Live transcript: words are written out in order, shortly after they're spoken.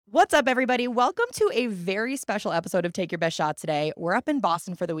What's up, everybody? Welcome to a very special episode of Take Your Best Shot today. We're up in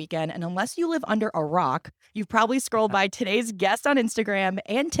Boston for the weekend, and unless you live under a rock, you've probably scrolled by today's guest on Instagram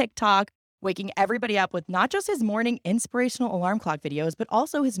and TikTok, waking everybody up with not just his morning inspirational alarm clock videos, but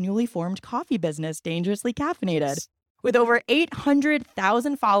also his newly formed coffee business, Dangerously Caffeinated. With over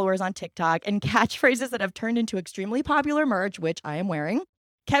 800,000 followers on TikTok and catchphrases that have turned into extremely popular merch, which I am wearing,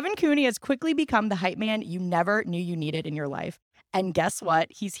 Kevin Cooney has quickly become the hype man you never knew you needed in your life. And guess what?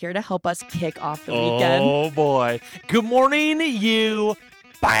 He's here to help us kick off the weekend. Oh, boy. Good morning, you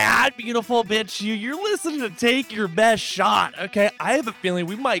bad, beautiful bitch. You're listening to Take Your Best Shot, okay? I have a feeling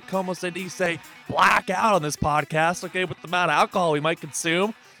we might almost say black out on this podcast, okay, with the amount of alcohol we might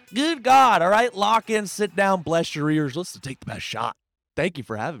consume. Good God, all right? Lock in, sit down, bless your ears. Let's take the best shot. Thank you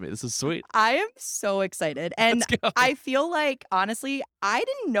for having me. This is sweet. I am so excited. And Let's go. I feel like, honestly, I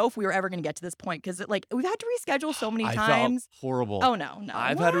didn't know if we were ever going to get to this point because we've had to reschedule so many I times. felt horrible. Oh, no.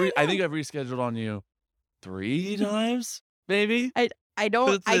 I think I've rescheduled on you 3 times, maybe. I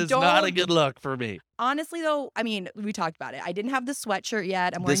don't. This is not a good look for me. Honestly, though, I mean, we talked about it. I didn't have the sweatshirt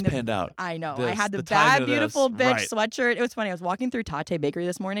yet. I'm wearing This panned out. I know. I had the the bad, timing of beautiful this, bitch right. sweatshirt. It was funny. I was walking through Tate Bakery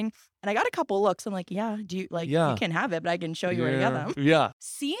this morning, and I got a couple looks. I'm like, yeah, you can have it, but I can show you where to get them. Yeah.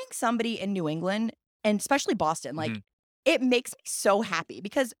 Seeing somebody in New England, and especially Boston, Mm-hmm. it makes me so happy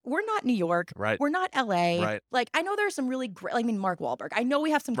because we're not New York. Right. We're not LA. Right. Like, I know there's some really great, Mark Wahlberg. I know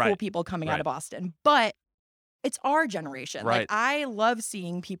we have some cool Right. people coming out Right. of Boston, but it's our generation. Right. Like, I love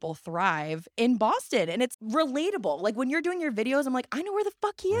seeing people thrive in Boston, and it's relatable. Like, when you're doing your videos, I'm like, I know where the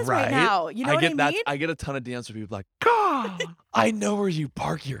fuck he is right now. You know what I mean? I get a ton of DMs from people like, God, I know where you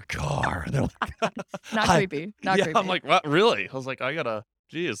park your car. And they're like, Not creepy. Not yeah, creepy. I'm like, what? Really? I was like,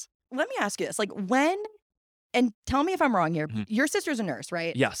 geez. Let me ask you this. Like, and tell me if I'm wrong here. Mhm. Your sister's a nurse,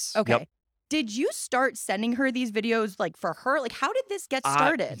 right? Yes. Okay. Yep. Did you start sending her these videos like for her? Like, how did this get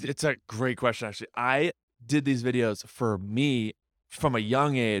started? It's a great question, actually. I did these videos for me from a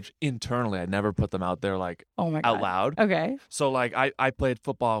young age internally. I never put them out there like Oh my God. out loud. Okay. So like I played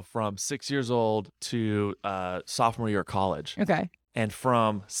football from 6 years old to sophomore year of college. Okay. And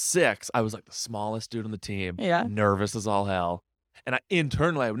from 6, I was like the smallest dude on the team. Yeah. Nervous as all hell. And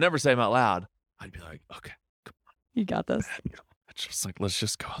internally, I would never say them out loud. I'd be like, okay, You got this. it's just like, let's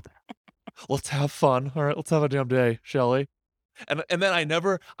just go out there. Let's have fun. All right, let's have a damn day, shall we? And then I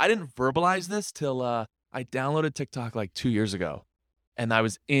didn't verbalize this till I downloaded TikTok like 2 years ago. And I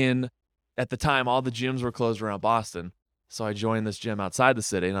was at the time, all the gyms were closed around Boston. So I joined this gym outside the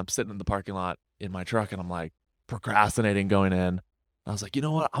city, and I'm sitting in the parking lot in my truck, and I'm like procrastinating going in. I was like, you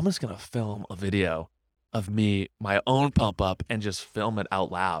know what? I'm just going to film a video of me, my own pump up, and just film it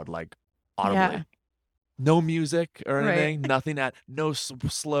out loud, like audibly. Yeah. No music or Right. anything, no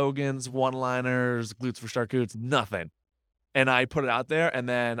slogans, one-liners, glutes for charcutes, nothing. And I put it out there, and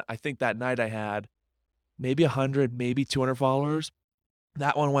then I think that night I had maybe 100, maybe 200 followers.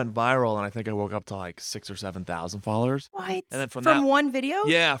 That one went viral, and I think I woke up to like 6,000 or 7,000 followers. What? And then from one video?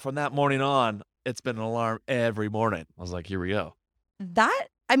 Yeah, from that morning on, it's been an alarm every morning. I was like, here we go. That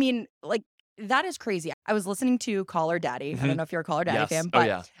is crazy. I was listening to Call Her Daddy. I don't know if you're a Call Her Daddy Yes. fan, Oh, but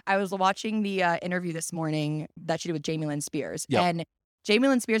yeah. I was watching the interview this morning that she did with Jamie Lynn Spears. Yep. And Jamie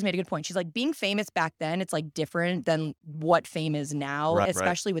Lynn Spears made a good point. She's like, being famous back then, it's like different than what fame is now, Right.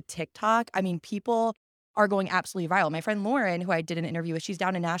 especially with TikTok. I mean, people are going absolutely viral. My friend Lauren, who I did an interview with, she's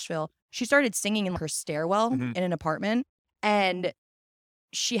down in Nashville. She started singing in her stairwell Mhm. in an apartment, and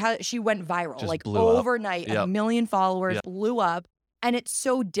she went viral Just like blew up. overnight. Yep. 1 million followers, Yep. blew up, and it's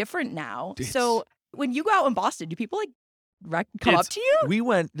so different now. It's- So when you go out in Boston, do people come up to you? We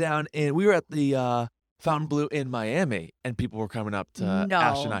went down and we were at the Fountain in Miami, and people were coming up to No.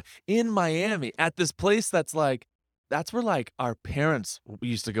 Ash and I in Miami at this place that's where like our parents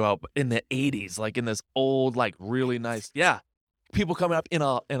used to go out in the 80s, like in this old, like really nice, people coming up in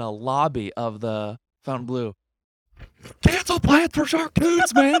a lobby of the Fountain. Cancel plans for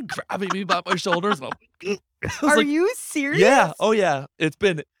charcutes, man. Grabbing me by my shoulders. And I was Are like, you serious? yeah. Oh, yeah.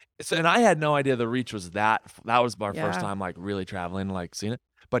 And I had no idea the reach was that. That was our Yeah. first time, like, really traveling, like, seeing it.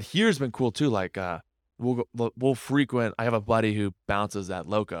 But here's been cool, too. Like, we'll frequent. I have a buddy who bounces at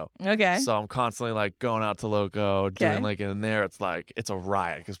Loco. Okay. So I'm constantly, like, going out to Loco, doing, Okay. like, in there. It's like, it's a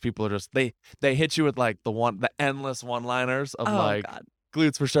riot because people are just, they hit you with, like, the endless one-liners of, Oh, like, God.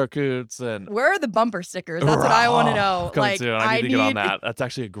 glutes for charcutes and. Where are the bumper stickers? That's what I want to know. Coming Like, soon. I need to get on that. That's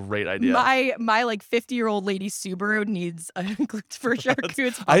actually a great idea. My like 50-year-old lady Subaru needs a glutes for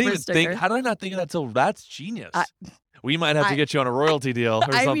charcutes I bumper didn't even sticker. think. How did I not think of that till? That's genius. We might have to get you on a royalty deal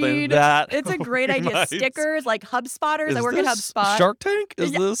or I something. mean, That it's a great we idea. might. Stickers, like HubSpotters. Is I work at this HubSpot. Shark Tank?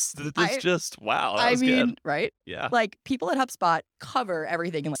 Is Yeah, this just wow? That I was mean, good. right? Yeah. Like people at HubSpot cover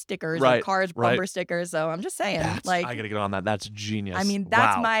everything in like stickers, Right, like cards, right. bumper stickers. So I'm just saying, I like, gotta get on that. That's genius. I mean,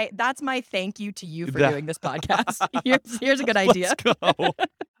 wow. that's my thank you to you for That- doing this podcast. Here's a good idea. Let's go.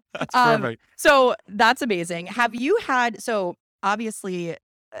 That's perfect. So that's amazing. Have you had, so obviously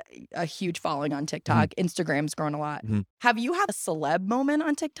a huge following on TikTok, Instagram's grown a lot. Have you had a celeb moment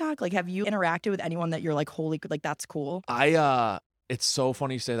on TikTok? Like, have you interacted with anyone that you're like, holy, like that's cool? It's so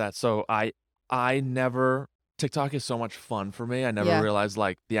funny you say that. So I never, TikTok is so much fun for me. I never realized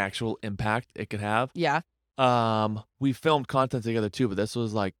like the actual impact it could have. Yeah. We filmed content together too, but this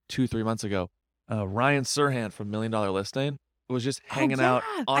was like 2-3 months ago. Ryan Serhant from $1 Million Listing was just hanging out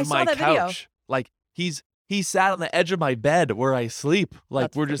on my couch. Video. Like he sat on the edge of my bed where I sleep. Like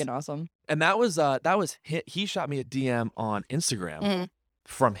That's we're just awesome. And that was he shot me a DM on Instagram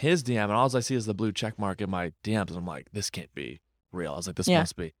from his DM, and all I see is the blue check mark in my DMs, and I'm like, this can't be real. I was like, this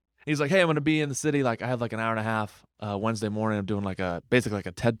must be. He's like, hey, I'm gonna be in the city. Like I have like an hour and a half Wednesday morning. I'm doing like basically like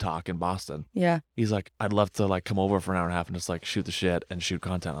a TED talk in Boston. Yeah. He's like, I'd love to like come over for an hour and a half and just like shoot the shit and shoot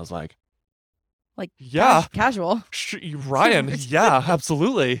content. I was like, yeah, casual. Ryan, yeah,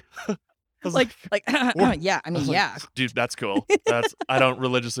 absolutely. Yeah, I mean, yeah. Dude, that's cool. I don't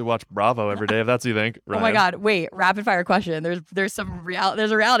religiously watch Bravo every day, if that's what you think. Ryan. Oh my God. Wait, rapid fire question. There's a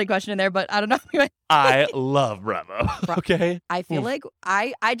reality question in there, but I don't know. I love Bravo. Okay. I feel like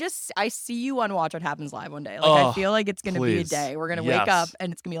I see you on Watch What Happens Live one day. Like I feel like it's gonna be a day. We're gonna wake up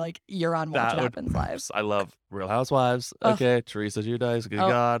and it's gonna be like you're on Watch What Happens Live. I love Real Housewives. Okay. Teresa Giudice. Good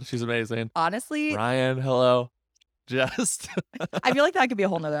God. She's amazing. Honestly. Ryan, hello. Just I feel like that could be a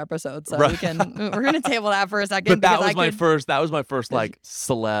whole nother episode. So Right. we're gonna table that for a second. But that was my first like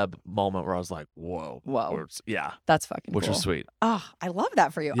celeb moment where I was like, whoa. Yeah. That's fucking Which cool. was sweet. Oh, I love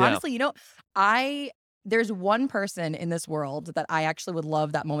that for you. Yeah. Honestly, there's one person in this world that I actually would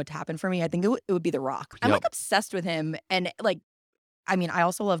love that moment to happen for me. I think it would be The Rock. I'm like obsessed with him. And like, I mean, I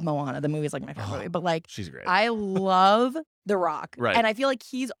also love Moana. The movie's like my favorite movie, but like, she's great. I love The Rock. Right. And I feel like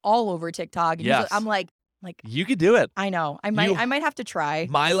he's all over TikTok. And I'm like, you could do it. I know. I might have to try.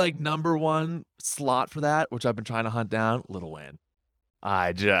 My like number one slot for that, which I've been trying to hunt down, Lil Wayne.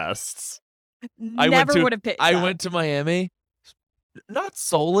 I Never would have picked that. I went to Miami, not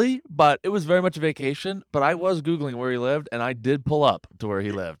solely, but it was very much a vacation. But I was Googling where he lived, and I did pull up to where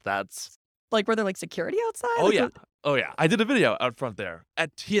he lived. That's like, were there like security outside? Oh yeah. Oh yeah. I did a video out front there.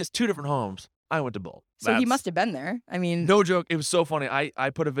 He has 2 different homes. I went to both. So he must have been there. I mean, no joke. It was so funny. I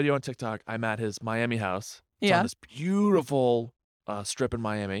put a video on TikTok. I'm at his Miami house. It's on this beautiful strip in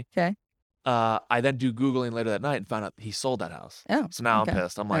Miami. Okay. I then do Googling later that night and found out he sold that house. Oh. So now I'm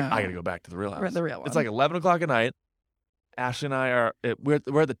pissed. I'm like, I gotta go back to the real house. The real one. It's like 11 o'clock at night. Ashley and I we're at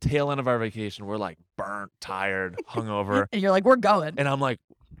the tail end of our vacation. We're like burnt, tired, hungover. And you're like, we're going. And I'm like,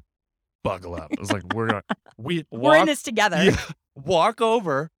 buckle up. It's like we're in this together. Yeah, walk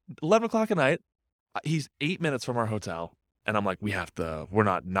over 11 o'clock at night. He's 8 minutes from our hotel. And I'm like, we're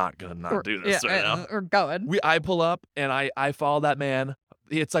not gonna do this right now. We're going. I pull up and I follow that man.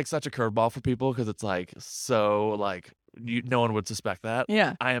 It's like such a curveball for people because it's like so like no one would suspect that.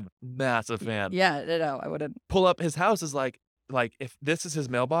 Yeah. I am a massive fan. Yeah, no, I wouldn't. Pull up, his house is like if this is his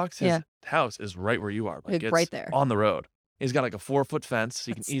mailbox, his house is right where you are. Like it's right there. On the road. He's got like a 4-foot fence so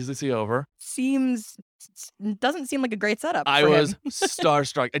you can easily see over. Doesn't seem like a great setup. I was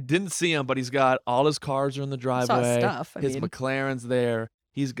starstruck. I didn't see him, but he's got all his cars are in the driveway. Stuff. His McLaren's there.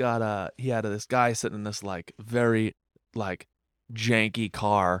 He's got he had this guy sitting in this like very like janky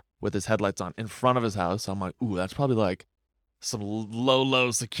car with his headlights on in front of his house. So I'm like, ooh, that's probably like some low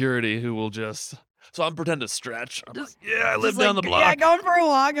security who will just. So I'm pretending to stretch. I'm like, yeah, I live down the block. Yeah, going for a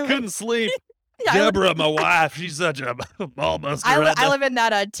walk. Couldn't sleep. Deborah, my wife, she's such a ball buster. I live in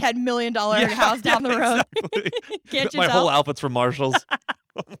that $10 million house down the road. Exactly. Can't you my tell? whole outfit's from Marshalls.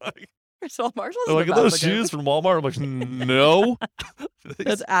 So Marshalls. They're like, are those shoes from Walmart? I'm like, no.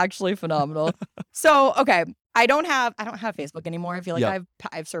 That's actually phenomenal. So, okay. I don't have Facebook anymore. I feel like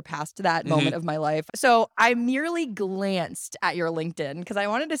I've surpassed that moment of my life. So I merely glanced at your LinkedIn because I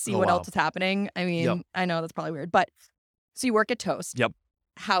wanted to see what else is happening. I mean, I know that's probably weird, but so you work at Toast. Yep.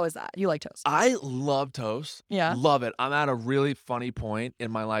 How is that? You like Toast? I love Toast. Yeah. Love it. I'm at a really funny point in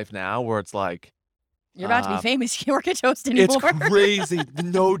my life now where it's like, you're about to be famous. You work at Toast anymore. It's crazy.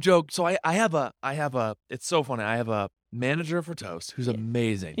 No joke. So I have a, it's so funny. I have a manager for Toast who's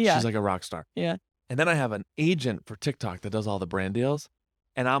amazing. Yeah. She's like a rock star. Yeah. And then I have an agent for TikTok that does all the brand deals.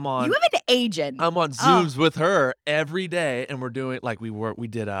 And I'm on. You have an agent. I'm on Zooms with her every day. And we're doing like we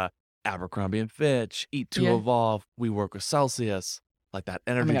did Abercrombie and Fitch, Eat to Yeah. Evolve. We work with Celsius, like that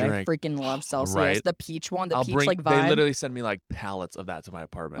Oh energy my God, I drink. freaking love Celsius. Right. The peach one, the I'll peach bring. like They vibe. literally send me like pallets of that to my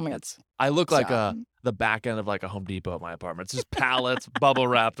apartment. Oh my God, It's, I look like stop. the back end of like a Home Depot at my apartment. It's just pallets, bubble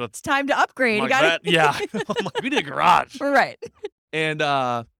wrapped. It's It's time to upgrade. You like gotta that. Yeah. I'm like, we need a garage. right. And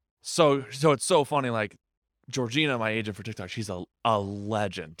so it's so funny. Like Georgina, my agent for TikTok, she's a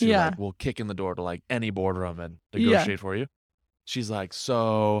legend. Too. Yeah. Like, will kick in the door to like any boardroom and Yeah. negotiate for you. She's like,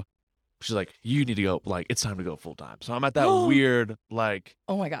 you need to go. Like, it's time to go full time. So I'm at that weird like.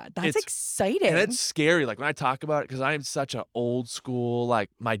 Oh my God, that's It's- exciting. And it's scary. Like when I talk about it, because I'm such an old school. Like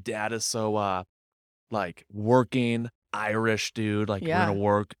my dad is so like working Irish dude. Like Yeah. we're gonna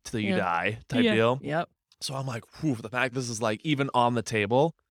work till you Yeah. die type Yeah. deal. Yep. So I'm like, whew, the fact this is like even on the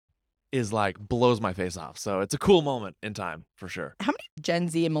table is like blows my face off. So it's a cool moment in time for sure. How many Gen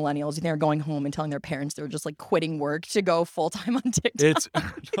Z and millennials do you think are going home and telling their parents they're just like quitting work to go full time on TikTok? It's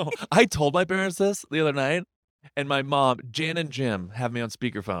no, I told my parents this the other night, and my mom, Jan and Jim, have me on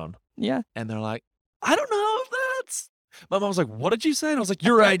speakerphone, Yeah. and they're like, I don't know if that's. My mom was like, "What did you say?" And I was like,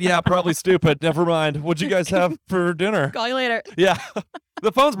 "You're right. Yeah, probably stupid. Never mind. What'd you guys have for dinner?" Call you later. Yeah,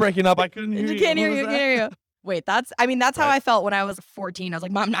 the phone's breaking up. I couldn't hear you. You can't hear What you. was Can't that? hear you. Wait, that's how Right. I felt when I was 14. I was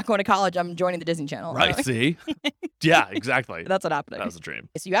like, Mom, I'm not going to college. I'm joining the Disney Channel. Right. See? Yeah, exactly. That's what happened. That was a dream.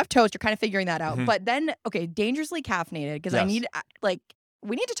 So you have toast. You're kind of figuring that out. Mhm. But then, okay, dangerously caffeinated, because Yes.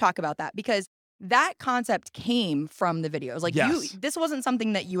 we need to talk about that because that concept came from the videos. Like Yes. this wasn't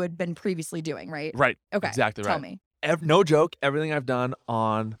something that you had been previously doing, right? Right. Okay. Exactly Tell right. me. No joke. Everything I've done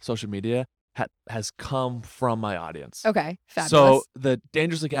on social media has come from my audience. Okay. Fabulous. So the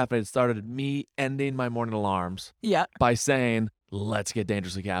Dangerously Caffeinated started me ending my morning alarms yeah. by saying, "Let's get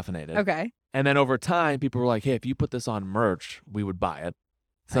dangerously caffeinated." Okay. And then over time, people were like, "Hey, if you put this on merch, we would buy it."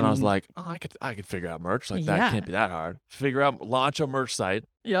 So then I was like, "Oh, I could figure out merch. Like that Yeah. can't be that hard. Launch a merch site,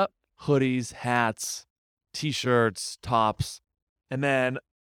 Yep. hoodies, hats, t-shirts, tops." And then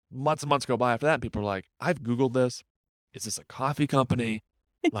months and months go by after that, and people are like, "I've Googled this. Is this a coffee company?"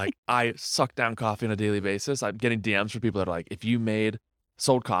 Like I suck down coffee on a daily basis. I'm getting DMs from people that are like, "If you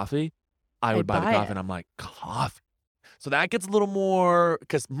sold coffee, I would buy the buy coffee." it. And I'm like, "Coffee." So that gets a little more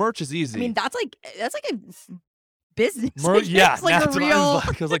because merch is easy. I mean, that's like a business. Merch, yeah, It's like that's a what real.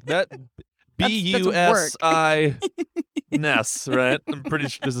 I was like that. That's work. BUSINESS, right? I'm pretty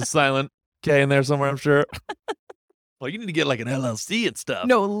sure there's a silent K in there somewhere. I'm sure. Well, you need to get like an LLC and stuff.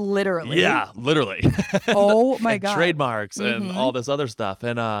 No, literally. Yeah, literally. Oh my and God. trademarks and Mhm. all this other stuff.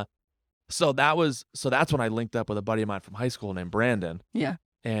 And so that's when I linked up with a buddy of mine from high school named Brandon. Yeah.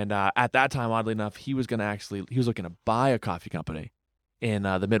 And at that time, oddly enough, he was looking to buy a coffee company in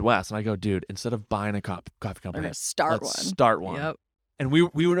the Midwest. And I go, "Dude, instead of buying a coffee We're company, gonna start let's one. start one." Yep. And we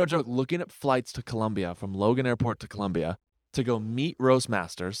were no joke looking at flights to Columbia from Logan Airport to Columbia to go meet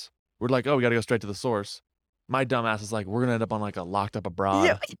Roastmasters. We're like, "Oh, we got to go straight to the source." My dumbass is like, "We're gonna end up on like a Locked Up Abroad,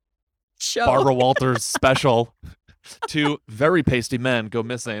 Yeah. Show. Barbara Walters special." Two very pasty men go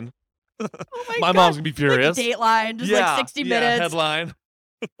missing. Oh My God. mom's gonna be furious. Like Dateline, just like 60 minutes. Headline.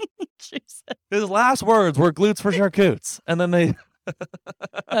 Jesus. His last words were "glutes for charcutes," and then they.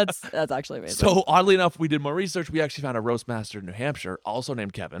 That's actually amazing. So oddly enough, we did more research. We actually found a roastmaster in New Hampshire, also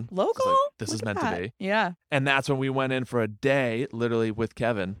named Kevin. It's Local. like, this Look is at meant to that. be. Yeah. And that's when we went in for a day, literally with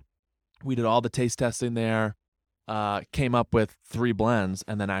Kevin. We did all the taste testing there, came up with 3 blends,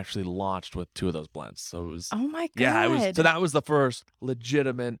 and then actually launched with 2 of those blends. So it was, Oh my God. yeah, it was. So that was the first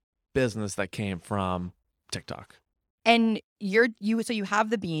legitimate business that came from TikTok. And so you have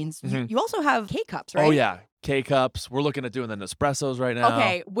the beans. Mhm. You also have K cups, right? Oh yeah, K cups. We're looking at doing the Nespressos right now.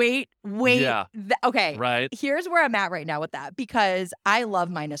 Okay. Wait. Yeah. Okay. Right. Here's where I'm at right now with that because I love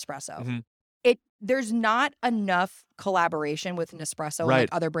my Nespresso. Mhm. There's not enough collaboration with Nespresso and Right. like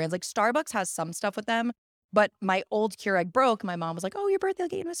other brands. Like Starbucks has some stuff with them, but my old Keurig broke. My mom was like, "Oh, your birthday, I'll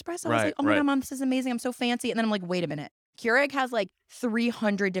get you an espresso." I was Right, like, "Oh my right. God, Mom, this is amazing. I'm so fancy." And then I'm like, "Wait a minute." Keurig has like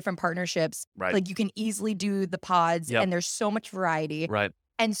 300 different partnerships. Right. Like you can easily do the pods Yep. and there's so much variety. Right.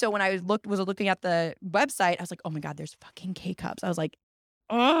 And so when I was looking at the website, I was like, "Oh my God, there's fucking K cups." I was like,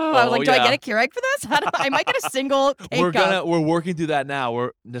 "Oh," I was like, "Do I yeah. get a Keurig for this? I might get a single K cup." We're working through that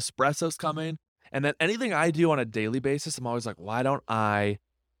now. Nespresso's coming, and then anything I do on a daily basis, I'm always like, why don't I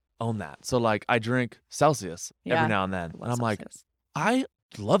own that? So like, I drink Celsius Yeah. every now and then, and I'm like, Celsius. I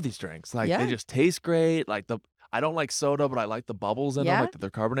love these drinks. Like Yeah. they just taste great. Like I don't like soda, but I like the bubbles in them, Yeah. like that they're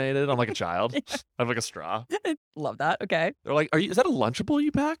carbonated. I'm like a child. I have like a straw. Love that. Okay. They're like, is that a Lunchable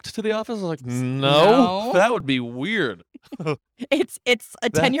you packed to the office? I was like, No. no. That would be weird. It's a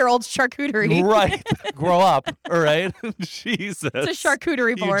 10-year-old charcuterie. Right. Grow up. All right. Jesus. It's a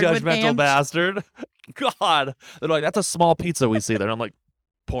charcuterie You board with judgmental ham. bastard. God. They're like, that's a small pizza we see there. And I'm like,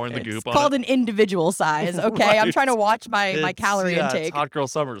 pouring the It's goop on called it. an individual size. Okay, I'm Right. trying to watch my calorie It's intake. hot girl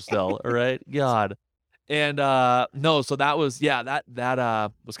summer still, all right? God. And no, so that was that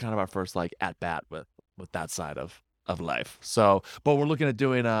was kind of our first like at bat with that side of life. So, but we're looking at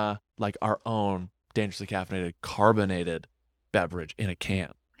doing like our own dangerously caffeinated carbonated beverage in a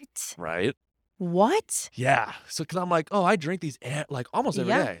can, What? right? What? Yeah. So, cause I'm like, oh, I drink these like almost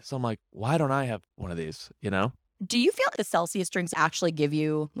every Yeah. day. So I'm like, why don't I have one of these? You know? Do you feel like the Celsius drinks actually give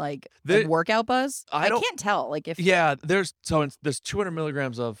you like The- workout buzz? I I don't- can't tell. Like if Yeah. There's 200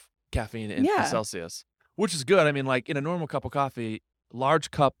 milligrams of caffeine in Yeah. Celsius, which is good. I mean, like in a normal cup of coffee, large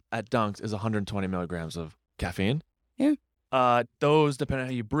cup at Dunks is 120 milligrams of caffeine. Yeah. Those, depending on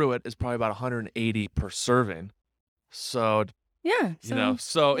how you brew it, is probably about 180 per serving. So yeah, you know,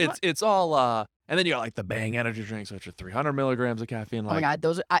 so it's all and then you got like the Bang energy drinks, which are 300 milligrams of caffeine. Oh Like, my god,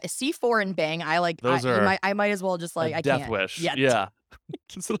 those C4 and Bang. I like. Those are I might as well just like a I death can't. wish. Yet. Yeah.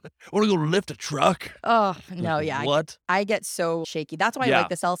 Want to go lift a truck? Oh no, Like, yeah. What? I get so shaky. That's why I Yeah. like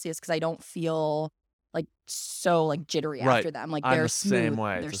the Celsius because I don't feel like so like jittery Right. after them. Like I'm they're the smooth. same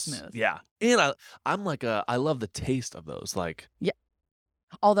way. They're Just- smooth. Yeah. And I'm like I love the taste of those. Like,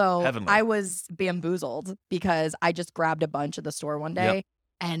 Although Heavenly. I was bamboozled because I just grabbed a bunch at the store one day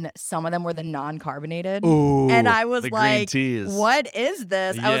and some of them were the non-carbonated. ooh, And I was the like, green teas. what is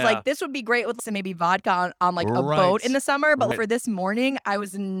this? I was Yeah. like, this would be great with some maybe vodka on like a Right. boat in the summer. But Right. for this morning, I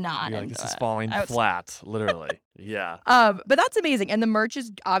was not You're like, into this is it. falling I was- flat, literally. Yeah. But that's amazing. And the merch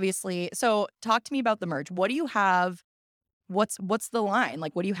is obviously, so talk to me about the merch. What do you have? What's the line?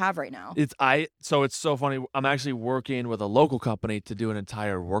 Like, what do you have right now? So it's so funny. I'm actually working with a local company to do an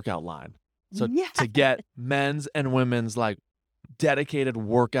entire workout line. So Yeah. to get men's and women's like dedicated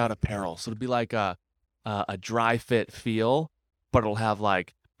workout apparel. So it'd be like a dry fit feel, but it'll have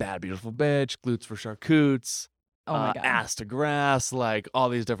like bad beautiful bitch, glutes for charcutes, Oh my God. ass to grass, like all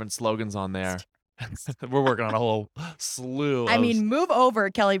these different slogans on there. We're working on a whole slew. I mean, move over,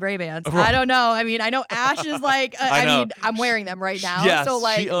 Kelly Brabants. Right. I don't know. I mean, I know Ash is like, I I know. mean, I'm wearing them right now. Yes, so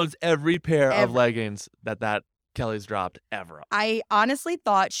like, she owns every pair of every- leggings that Kelly's dropped ever. I honestly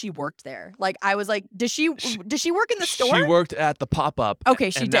thought she worked there. Like, I was like, does she work in the store? She worked at the pop-up. Okay,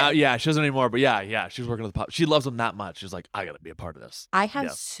 she and now, did. yeah, she doesn't anymore, but yeah, she's working at the pop. She loves them that much. She's like, I gotta be a part of this. I have Yeah.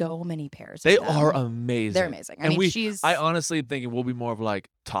 so many pairs. They of them. are amazing. They're amazing. I And mean, I honestly am thinking we'll be more of like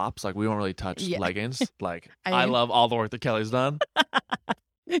tops. Like we won't really touch Yeah. leggings. Like I I mean- love all the work that Kelly's done.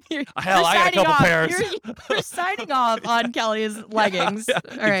 You're Hell, I got a signing couple off. pairs. You're signing off on Kelly's leggings. Yeah,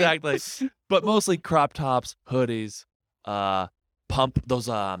 All right. exactly. But mostly crop tops, hoodies, pump those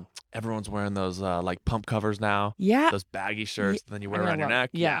everyone's wearing those like pump covers now. Yeah. Those baggy shirts that then you wear I around your love- neck.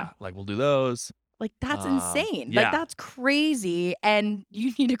 yeah. Like we'll do those. Like, that's Um, insane. yeah. Like, that's crazy. And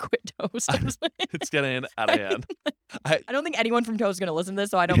you need to quit Toast. It's getting out of hand. I don't think anyone from Toast is going to listen to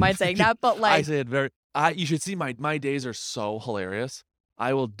this, so I don't mind saying that. But, I like, say it you should see my days are so hilarious.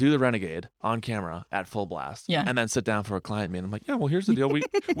 I will do the Renegade on camera at full blast. Yeah. And then sit down for a client meeting. I'm like, yeah, well, here's the deal.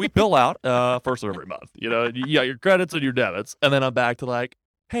 We bill out first of every month. You know, you got your credits and your debits. And then I'm back to like,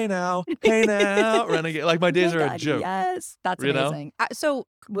 hey now, Renegade. Like my days oh are my a God, joke. Yes. That's You know? amazing. So,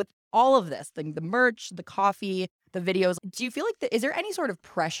 with all of this, the merch, the coffee, the videos, do you feel like is there any sort of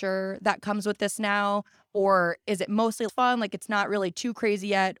pressure that comes with this now? Or is it mostly fun? Like, it's not really too crazy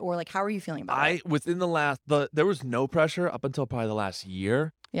yet? Or, like, how are you feeling about it? Within there was no pressure up until probably the last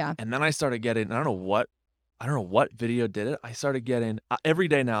year. Yeah. And then I started getting, I don't know what video did it. I started getting every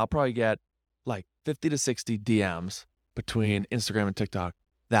day now, I'll probably get like 50 to 60 DMs between Instagram and TikTok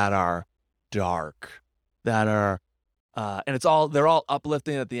that are dark, that are, and they're all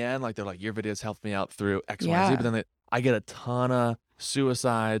uplifting at the end. Like they're like, your videos helped me out through X, Y, Z. Yeah. But then I get a ton of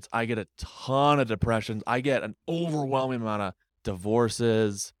suicides. I get a ton of depressions. I get an overwhelming amount of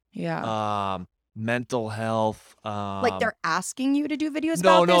divorces, Yeah. mental health. Like, they're asking you to do videos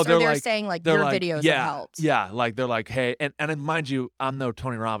no, about no, this? they're Or they're like- saying, like, they're your like, videos yeah, have helped? Yeah, like they're like, hey, and mind you, I'm no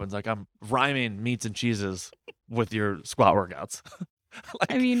Tony Robbins. Like I'm rhyming meats and cheeses with your squat workouts.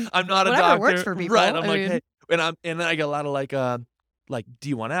 I mean, I'm not a whatever doctor, works for people. right? I'm I like, mean- hey, and then I get a lot of like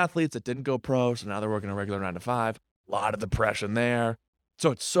D1 athletes that didn't go pro, so now they're working a regular 9 to 5. A lot of depression there.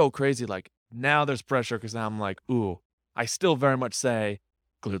 So it's so crazy. Like now there's pressure because now I'm like, ooh, I still very much say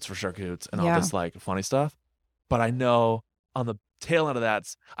glutes for charcutes and all Yeah. this like funny stuff, but I know on the tail end of that,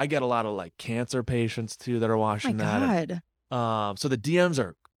 I get a lot of like cancer patients too that are Oh watching my that. God. So the DMs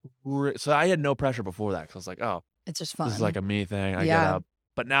are, so I had no pressure before that because I was like, oh, It's just fun. this is like a me thing. I get Yeah. up.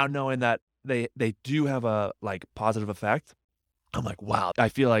 But now knowing that they do have a like positive effect, I'm like, wow. I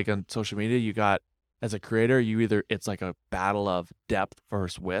feel like on social media, you got as a creator, it's like a battle of depth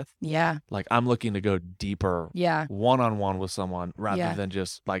versus width. Yeah. Like I'm looking to go deeper Yeah. one-on-one with someone rather Yeah. than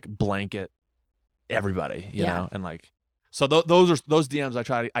just like blanket everybody, you Yeah. know? And like, so those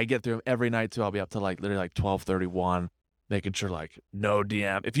DMs I get through them every night too. I'll be up to like literally like 12:31, making sure like no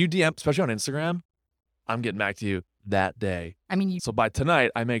DM. If you DM, especially on Instagram, I'm getting back to you that day. I mean, So by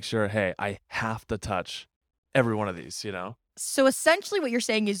tonight, I make sure, hey, I have to touch every one of these, you know? so essentially what you're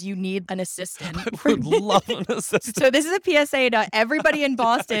saying is you need an assistant. I would love an assistant. So this is a PSA to everybody in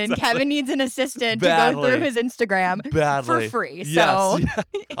Boston. Exactly. Kevin needs an assistant to Badly. go through his Instagram Badly. for free. Yes. So Yeah.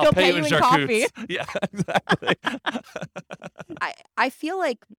 I'll he'll pay you in coffee. charcutes. Yeah, exactly. I feel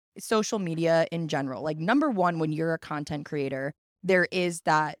like social media in general, like number one, when you're a content creator, there is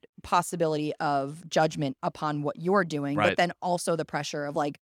that possibility of judgment upon what you're doing, Right. but then also the pressure of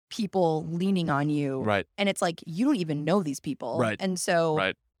like people leaning on you. Right. And it's like, you don't even know these people. Right. And so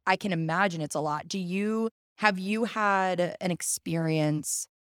Right. I can imagine it's a lot. Have you had an experience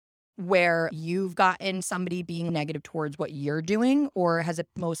where you've gotten somebody being negative towards what you're doing, or has it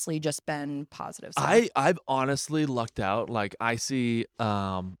mostly just been positive stuff? I've honestly lucked out. Like I see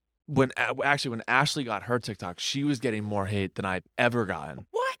when Ashley got her TikTok, she was getting more hate than I've ever gotten.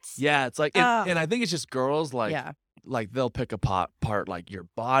 What? Yeah, it's like and I think it's just girls like Yeah. like they'll pick apart like your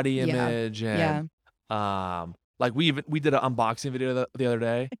body Yeah. image and like we did an unboxing video the other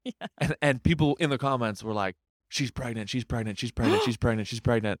day and people in the comments were like, she's pregnant, she's pregnant, she's pregnant, she's pregnant, she's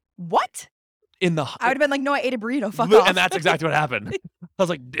pregnant. What? I would have been like, no, I ate a burrito. Fuck off. And that's exactly what happened. I was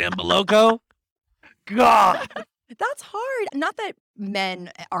like, damn, Beloco. God. That's hard. Not that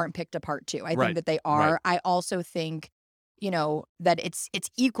men aren't picked apart too. I Right. think that they are. Right. I also think, that it's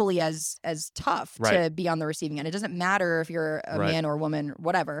equally as tough to Right. be on the receiving end. It doesn't matter if you're a Right. man or a woman,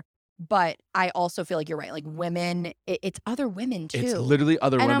 whatever. But I also feel like you're right. Like women, it's other women too. It's literally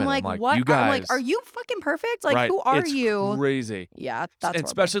other and women. I'm like, what? You guys. I'm like, are you fucking perfect? Like, right. who are It's you? Crazy. Yeah, that's And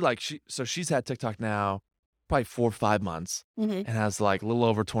especially like she's had TikTok now probably 4 or 5 months Mhm. and has like a little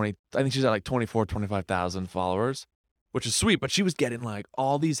over 20. I think she's at like 25,000 followers, which is sweet. But she was getting like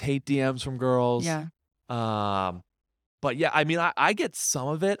all these hate DMs from girls. Yeah. But yeah, I mean, I get some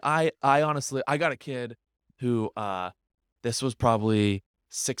of it. I honestly, I got a kid who this was probably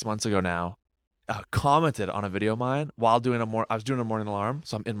 6 months ago now. Commented on a video of mine while I was doing a morning alarm,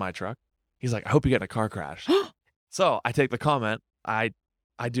 so I'm in my truck. He's like, I hope you get in a car crash. So I take the comment, I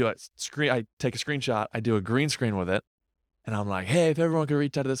take a screenshot, I do a green screen with it, and I'm like, hey, if everyone could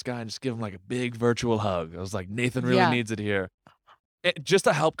reach out to this guy and just give him like a big virtual hug. I was like, Nathan really needs it here. Just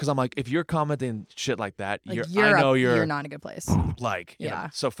to help, because I'm like, if you're commenting shit like that, Like, you're not in a good place. like, Yeah.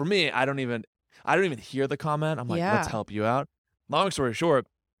 So for me, I don't even hear the comment. I'm like, Yeah. let's help you out. Long story short,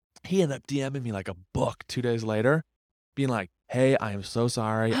 he ended up DMing me like a book 2 days later, being like, hey, I am so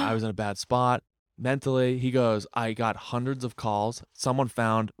sorry. I was in a bad spot mentally. He goes, I got hundreds of calls. Someone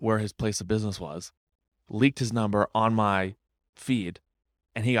found where his place of business was, leaked his number on my feed,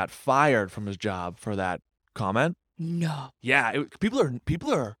 and he got fired from his job for that comment. No. Yeah, people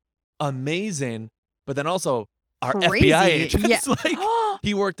are amazing, but then also are Crazy. FBI agents. Yeah. Like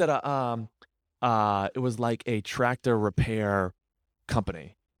he worked at it was like a tractor repair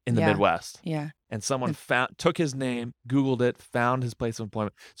company in the Midwest. Yeah. And someone took his name, Googled it, found his place of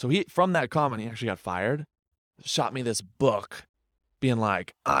employment. So from that comment, he actually got fired, shot me this book being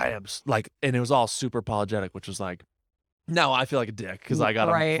like, I am like, and it was all super apologetic, which was like, no, I feel like a dick because I got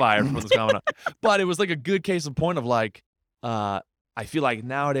him fired from this comment. But it was like a good case in point of like, I feel like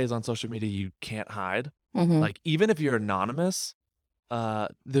nowadays on social media, you can't hide. Mhm. Like, even if you're anonymous,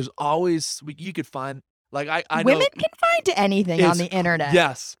 there's always, you could find, like, I know. Women can find anything on the internet.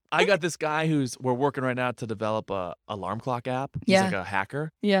 Yes. I got this guy we're working right now to develop a alarm clock app. He's like a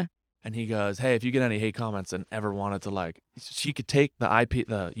hacker. Yeah. And he goes, hey, if you get any hate comments and ever wanted to like, she could take the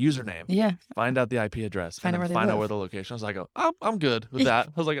username, Yeah. find out the IP address, Find and out then where they find out live. where the location is. I go, I'm good with that.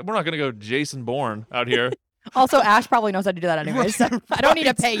 I was like, we're not going to go Jason Bourne out here. Also, Ash probably knows how to do that anyway, so I don't need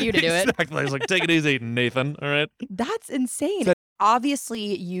to pay you to do it. Exactly. I was like, take it easy, Nathan. All right. That's insane.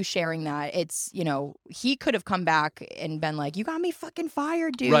 Obviously, you sharing that, it's, he could have come back and been like, you got me fucking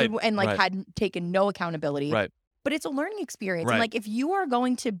fired, dude. Right, And like right. had taken no accountability. Right. But it's a learning experience. Right. And like, if you are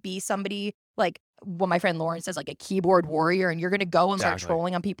going to be somebody like what my friend Lauren says, like a keyboard warrior, and you're going to go and start Exactly.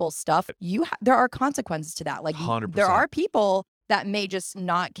 trolling on people's stuff, there are consequences to that. Like 100%. there are people that may just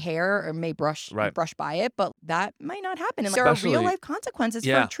not care or may brush Right. by it, but that might not happen. And like, there are real life consequences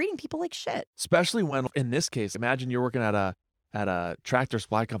for treating people like shit. Especially when, in this case, imagine you're working at a tractor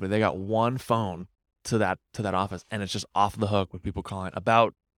supply company. They got one phone to that office, and it's just off the hook with people calling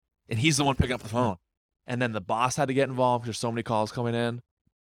about, and he's the one picking up the phone. And then the boss had to get involved. There's so many calls coming in.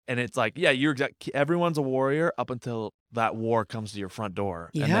 And it's like, yeah, everyone's a warrior up until that war comes to your front door.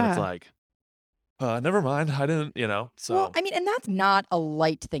 And then it's Yeah. like, never mind. I didn't, so. Well, I mean, and that's not a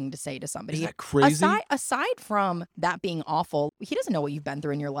light thing to say to somebody. Isn't that crazy? Aside from that being awful, he doesn't know what you've been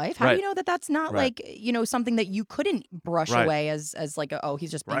through in your life. How do Right. you know that that's not Right. like, something that you couldn't brush Right. away as like, oh, he's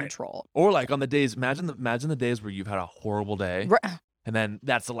just being a Right. troll. Or like on the days, imagine the days where you've had a horrible day, Right. and then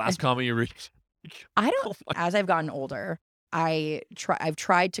that's the last comment you read. I don't, Oh my- as I've gotten older, I've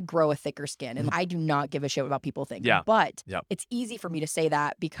tried to grow a thicker skin, and I do not give a shit what about people think. Yeah. But Yep. it's easy for me to say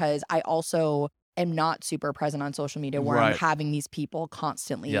that because I also am not super present on social media where I'm Right. having these people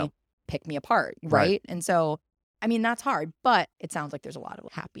constantly Yep. pick me apart, Right. right? And so, I mean, that's hard, but it sounds like there's a lot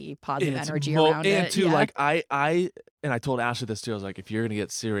of happy, positive energy around and it. too, Yeah. like I told Ashley this too. I was like, if you're gonna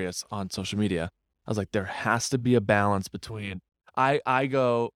get serious on social media, I was like, there has to be a balance between. I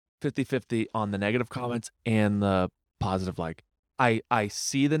go 50-50 on the negative comments and the positive. Like I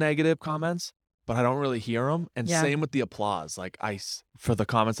see the negative comments, but I don't really hear them. And Yeah. same with the applause. Like for the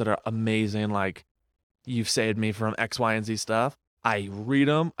comments that are amazing, like you've saved me from X, Y, and Z stuff. I read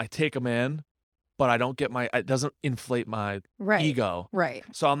them, I take them in, but I don't get it doesn't inflate my Right. ego. Right.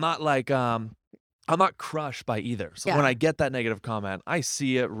 So I'm not like I'm not crushed by either. So Yeah. when I get that negative comment, I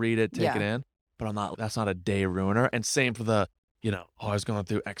see it, read it, take Yeah. it in, but that's not a day ruiner. And same for the, I was going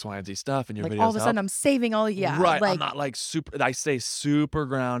through X, Y, and Z stuff and your Like videos all of a sudden help. I'm saving all, yeah. Right. Like, I'm not like super, I stay super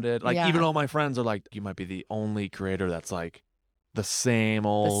grounded. Like Yeah. even all my friends are like, you might be the only creator that's like the same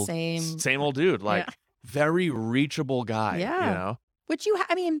old dude. Like Yeah. very reachable guy, Yeah. Which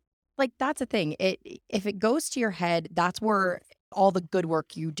I mean, like that's the thing. If it goes to your head, that's where all the good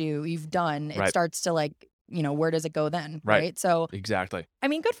work you've done, it Right. starts to like, where does it go then? Right. Right. So, Exactly. I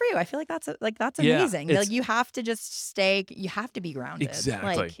mean, good for you. I feel like that's Yeah, amazing. it's- Like you have to just you have to be grounded.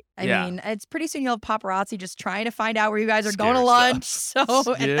 Exactly. Like, I Yeah. mean, it's pretty soon you'll have paparazzi just trying to find out where you guys are going to Scary lunch. stuff.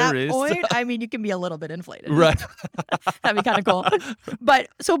 So at that Scary point, stuff. I mean, you can be a little bit inflated. Right. That'd be kind of cool. But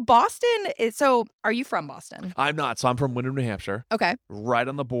so Boston so are you from Boston? I'm not. So I'm from Windham, New Hampshire. Okay, Right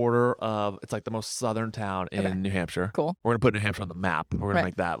on the border of, it's like the most southern town in Okay. New Hampshire. cool. We're gonna put New Hampshire on the map. We're gonna Right.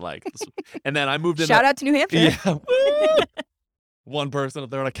 make that like, and then I moved in. Shout out to New Hampshire. Yeah. Woo! One person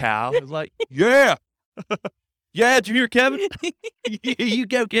up there on a cow is like, yeah, yeah. Did you hear Kevin? You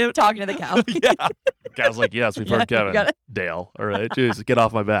go, Kevin. Talking to the cow. Yeah. The cow's like, yes, we've Yeah, heard you Kevin. got it. Dale. All right, jeez, get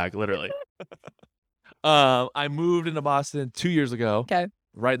off my back, literally. I moved into Boston 2 years ago. Okay.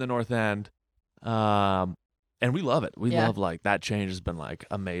 Right in the North End. And we love it. We Yeah. love like that change has been like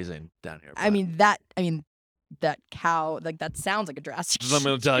amazing down here. I mean that cow, like that sounds like a drastic Let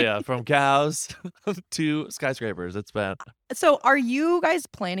me tell you, from cows to skyscrapers, it's been. So are you guys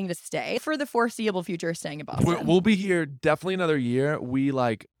planning to stay for the foreseeable future, staying in Boston? We'll be here definitely another year. We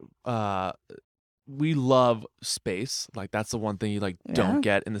we love space. Like that's the one thing you like Yeah. don't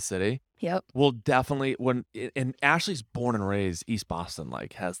get in the city. Yep. We'll definitely and Ashley's born and raised East Boston,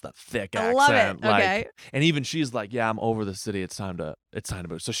 like has the thick I accent. love it. Like, Okay. and even she's like, yeah, I'm over the city. It's time to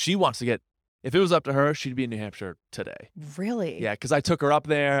move. So she wants to get. If it was up to her, she'd be in New Hampshire today. Really? Yeah, because I took her up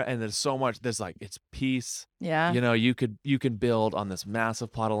there, and there's so much. There's like it's peace. Yeah. You can build on this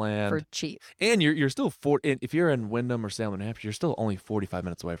massive plot of land, For cheap. and you're still if you're in Windham or Salem, New Hampshire, you're still only 45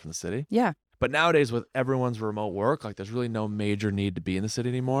 minutes away from the city. Yeah. But nowadays, with everyone's remote work, like there's really no major need to be in the city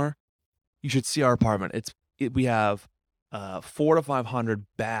anymore. You should see our apartment. We have 400 to 500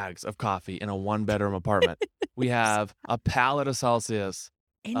 bags of coffee in a 1-bedroom apartment. We have a pallet of Celsius.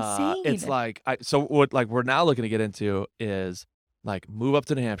 Insane. It's like so what like we're now looking to get into is like move up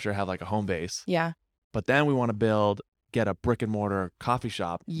to New Hampshire, have like a home base. Yeah. But then we want to get a brick and mortar coffee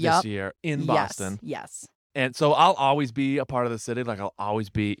shop Yup. this year in Boston. Yes. And so I'll always be a part of the city. Like I'll always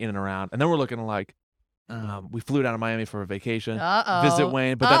be in and around. And then we're looking to like, we flew down to Miami for a vacation, visit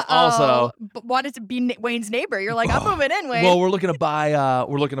Wayne, but then also, But wanted to be Wayne's neighbor. You're like, I'm moving in, Wayne. well, we're looking to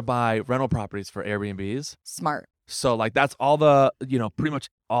buy rental properties for Airbnbs. Smart. So like that's all the pretty much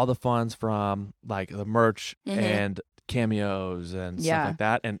all the funds from like the merch Mhm. and cameos and Yeah. stuff like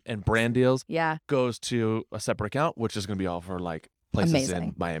that and brand deals Yeah. goes to a separate account, which is going to be all for like places Amazing.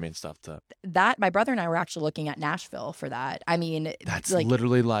 in Miami and stuff. That my brother and I were actually looking at Nashville for that. I mean, That's like,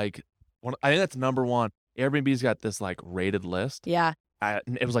 literally like I think that's number one. Airbnb's got this like rated list. yeah.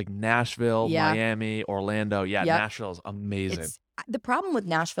 It was like Nashville, Yeah. Miami, Orlando. Yeah, Yep. Nashville is amazing. The problem with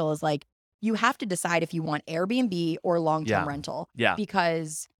Nashville is like you have to decide if you want Airbnb or long-term Yeah. rental. Yeah.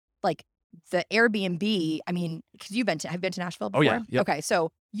 Because like the Airbnb, I mean, because have you been to Nashville Oh, before? yeah. Yep. Okay,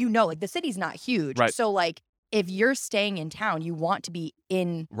 so like the city's not huge. Right. So like if you're staying in town, you want to be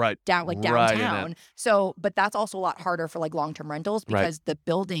in right in it. downtown. So, but that's also a lot harder for like long-term rentals because the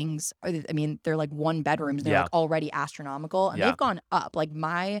buildings are, I mean, they're like one bedrooms. They're like already astronomical, and they've gone up. Like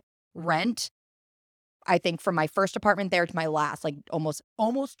my rent, I think from my first apartment there to my last, like almost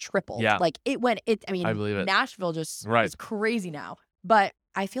tripled. Yeah. Like I believe it. Nashville just is crazy now. But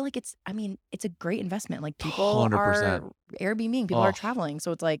I feel like it's a great investment. Like people 100%. are Airbnb, people are traveling.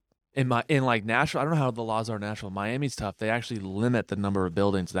 So it's like, in like Nashville, I don't know how the laws are in Nashville. Miami's tough. They actually limit the number of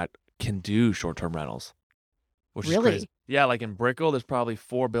buildings that can do short-term rentals, which is crazy. Yeah, like in Brickell, there's probably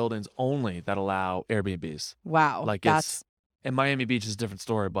 4 buildings only that allow Airbnbs. Wow, like that's. And Miami Beach is a different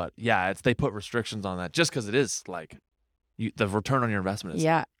story, but yeah, they put restrictions on that just because it is like the return on your investment is.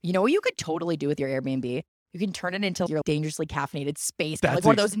 Yeah, you know what you could totally do with your Airbnb? You can turn it into your dangerously caffeinated space, like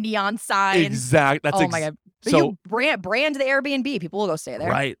one of those neon signs. Exactly. Oh my god! So you brand the Airbnb, people will go stay there.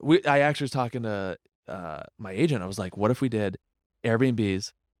 Right. I actually was talking to my agent. I was like, "What if we did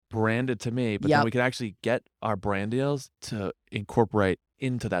Airbnbs branded to me, but then we could actually get our brand deals to incorporate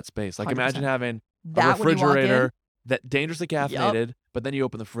into that space? Like, 100%. Imagine having a refrigerator that dangerously caffeinated, but then you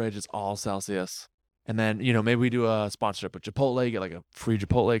open the fridge, it's all Celsius." And then, maybe we do a sponsorship with Chipotle, you get like a free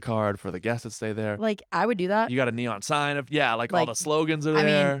Chipotle card for the guests that stay there. Like, I would do that. You got a neon sign of, like all the slogans are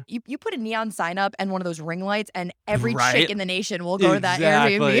there. I mean, you put a neon sign up and one of those ring lights, and every chick in the nation will go to that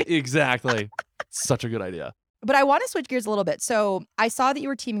Airbnb. Exactly. Such a good idea. But I want to switch gears a little bit. So I saw that you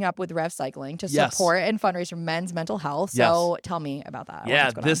were teaming up with Rev Cycling to support and fundraise for men's mental health. So tell me about that.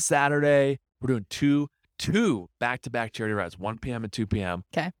 Yeah, this Saturday, we're doing two back-to-back charity rides, 1 p.m. and 2 p.m.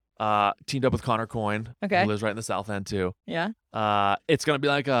 Okay. Teamed up with Connor Coyne, who lives right in the South End too. Yeah. It's gonna be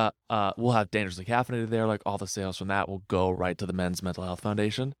like we'll have Dangerously Caffeinated there. Like all the sales from that will go right to the Men's Mental Health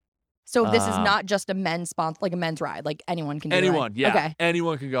Foundation. So this is not just a men's sponsor, like a men's ride. Like anyone can do it. Anyone, yeah. Okay.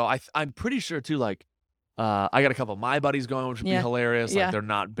 Anyone can go. I'm pretty sure too. Like, I got a couple of my buddies going, which would be hilarious. Like they're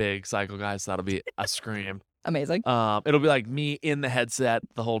not big cycle guys, so that'll be a scream. Amazing. It'll be like me in the headset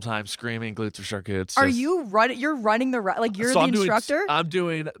the whole time screaming glutes or charcuterie. Are you running? You're running the like you're the instructor? I'm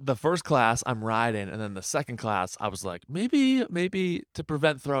doing the first class. I'm riding, and then the second class, I was like, maybe to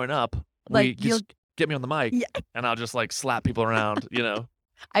prevent throwing up, like just get me on the mic, and I'll just like slap people around.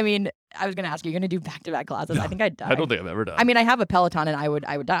 I mean, I was gonna ask you. You're gonna do back-to-back classes. I think I'd die. I don't think I've ever done. I mean, I have a Peloton, and I would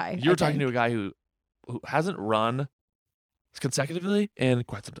die. You were talking to a guy who hasn't run consecutively in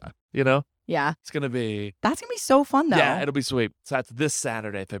quite some time. Yeah. That's going to be so fun, though. Yeah, it'll be sweet. So that's this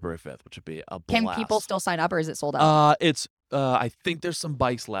Saturday, February 5th, which would be a blast. Can people still sign up, or is it sold out? I think there's some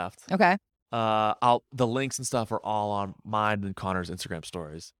bikes left. Okay. The links and stuff are all on mine and Connor's Instagram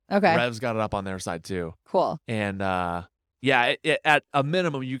stories. Okay. Rev's got it up on their side too. Cool. And at a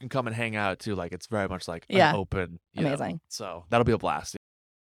minimum, you can come and hang out too. Like it's very much like an open. Amazing. So that'll be a blast.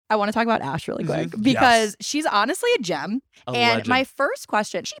 I want to talk about Ash really quick because she's honestly a gem. A and legend. My first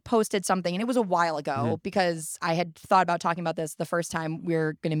question, she posted something, and it was a while ago because I had thought about talking about this the first time we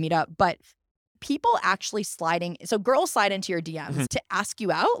were going to meet up. But people actually so girls slide into your DMs to ask you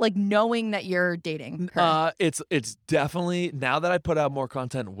out, like knowing that you're dating her. It's definitely, now that I put out more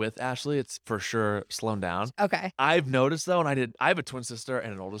content with Ashley, it's for sure slowed down. Okay. I've noticed though, and I have a twin sister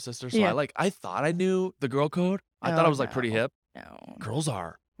and an older sister, so I thought I knew the girl code. I thought I was like pretty hip. No. Girls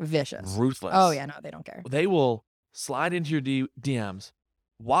are vicious, ruthless. Oh yeah, no, they don't care. They will slide into your DMs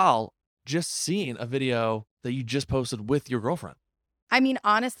while just seeing a video that you just posted with your girlfriend. I mean,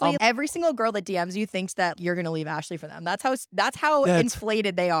 honestly, every single girl that DMs you thinks that you're gonna leave Ashley for them. That's how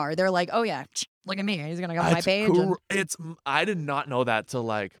inflated they are. They're like, oh yeah, look at me, he's gonna go on my page. I did not know that till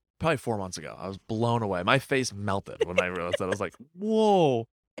like probably 4 months ago. I was blown away. My face melted when I realized that. I was like, whoa.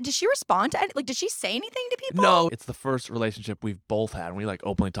 Does she respond to did she say anything to people? No, it's the first relationship we've both had, and we like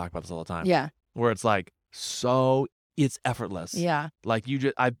openly talk about this all the time. Yeah. Where it's like it's effortless. Yeah. Like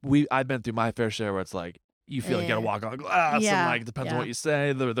I've been through my fair share where it's like you feel like you gotta walk on glass, and like it depends on what you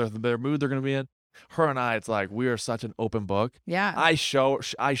say, their mood they're gonna be in. Her and I, it's like we are such an open book. Yeah. I show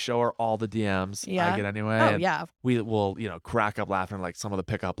her all the DMs I get anyway. Oh yeah. We will crack up laughing at, like some of the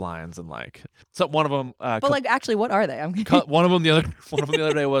pickup lines, and like one of them. But like actually, what are they? One of them the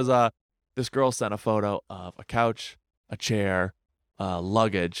other day was this girl sent a photo of a couch, a chair,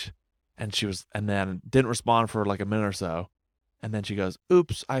 luggage, and then didn't respond for like a minute or so, and then she goes,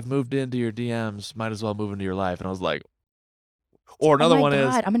 "Oops, I've moved into your DMs. Might as well move into your life." And I was like. Or another one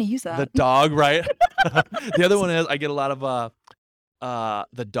is I'm gonna use that. The dog, right? The other one is I get a lot of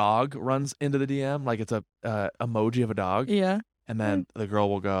the dog runs into the DM, like it's a emoji of a dog. Yeah. And then the girl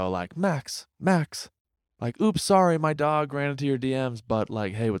will go like, Max, like, oops, sorry, my dog ran into your DMs, but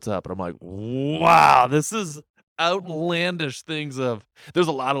like, hey, what's up? And I'm like, wow, this is outlandish things of. There's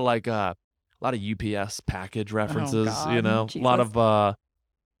a lot of like lot of UPS package references, God, you know, a lot Jesus.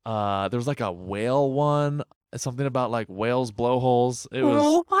 of there was like a whale one, something about like whales blowholes. It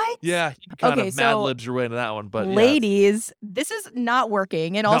was What? yeah, you kind Okay, of Mad so Libs your way into that one, but yeah, it's ladies, this is not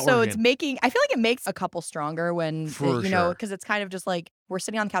working. And not also, it's working making, I feel like it makes a couple stronger when, for you know, sure. because it's kind of just like we're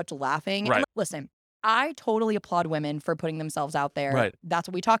sitting on the couch laughing. And Right, listen, I totally applaud women for putting themselves out there. right. That's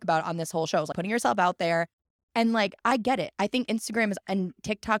what we talk about on this whole show, is like putting yourself out there. And like, I get it. I think Instagram and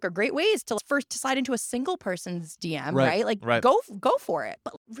TikTok are great ways to first slide into a single person's DM, Right, right? Like, right. go for it.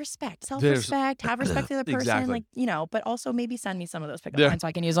 But respect, self-respect, have respect for the other person. Exactly. Like, you know, but also maybe send me some of those pickup Yeah. lines so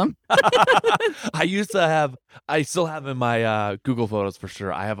I can use them. I still have in my Google Photos for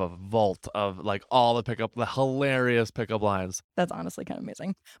sure. I have a vault of like all the hilarious pickup lines. That's honestly kind of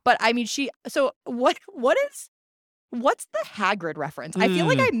amazing. But I mean, so what's the Hagrid reference? I feel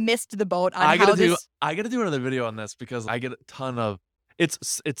like I missed the boat on I how gotta this. I gotta do another video on this because I get a ton of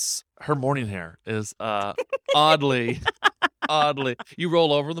it's her morning hair is oddly you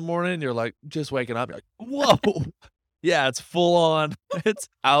roll over in the morning, you're like just waking up, you're like, whoa. Yeah, it's full on. It's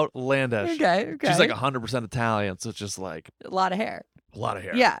outlandish. Okay. She's like 100% Italian, so it's just like A lot of hair. a lot of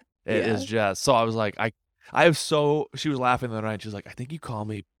hair. Yeah. It is just so I was like, she was laughing the other night. She's like, I think you call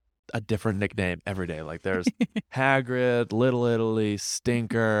me a different nickname every day. Like there's Hagrid, Little Italy,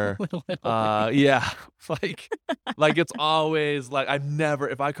 Stinker. Little. Yeah. Like it's always like I don't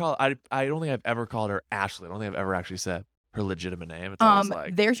think I've ever called her Ashley. I don't think I've ever actually said her legitimate name. It's always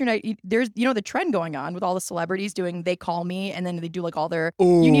like There's the trend going on with all the celebrities doing they call me and then they do like all their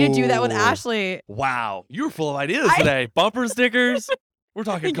you need to do that with Ooh. Ashley. Wow, you're full of ideas today. Bumper stickers. We're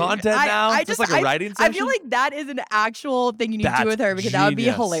talking content now. Just like a writing session. I feel like that is an actual thing you need to do That's with her because that would be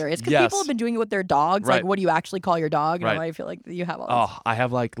genius. hilarious. Because Yes. people have been doing it with their dogs. Right. Like, what do you actually call your dog? Right. And I feel like you have all this. Oh, I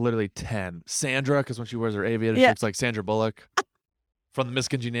have like literally 10. Sandra, because when she wears her aviator, she Yeah. looks like Sandra Bullock from the Miss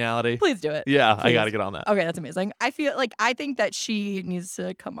Congeniality. Please do it. Yeah, I Please. got to get on that. Okay, that's amazing. I think that she needs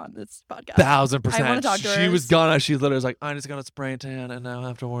to come on this podcast. 1000%. I wanna talk to her. She was gonna. She literally was like, I'm just gonna spray tan and now I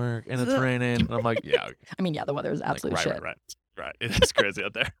have to work and it's raining. And I'm like, yeah. I mean, yeah, the weather is absolute like, shit. Right. It is crazy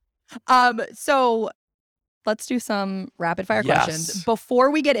out there. So let's do some rapid fire Yes. questions.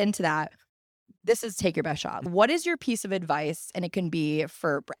 Before we get into that, this is take your best shot. What is your piece of advice? And it can be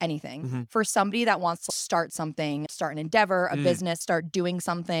for anything for somebody that wants to start something, start an endeavor, a business, start doing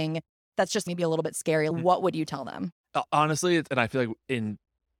something that's just maybe a little bit scary. What would you tell them? Honestly, and I feel like in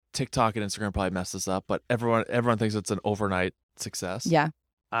TikTok and Instagram probably mess this up, but everyone thinks it's an overnight success. Yeah.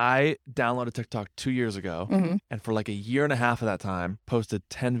 I downloaded TikTok 2 years ago, and for like a year and a half of that time, posted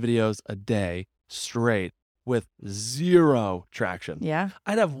 10 videos a day straight with zero traction. Yeah.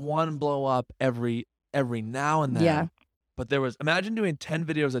 I'd have one blow up every now and then. Yeah. But imagine doing 10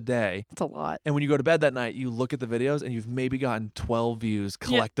 videos a day. It's a lot. And when you go to bed that night, you look at the videos and you've maybe gotten 12 views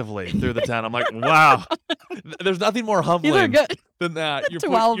collectively through the 10. I'm like, wow. There's nothing more humbling than that. You're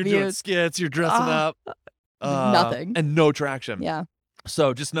 12 you're doing views. skits, you're dressing up. Nothing. And no traction. Yeah.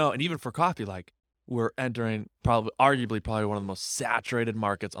 So just know, and even for coffee, like we're entering arguably one of the most saturated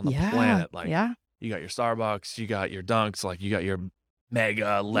markets on the planet. Like you got your Starbucks, you got your Dunks, like you got your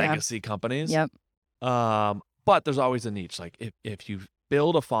mega legacy companies. Yep. But there's always a niche. Like if you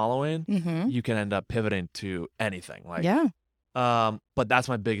build a following, you can end up pivoting to anything. Like but that's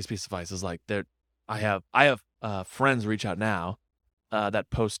my biggest piece of advice is like I have friends reach out now that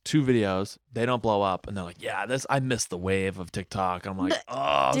post 2 videos, they don't blow up, and they're like, yeah, I missed the wave of TikTok. I'm like,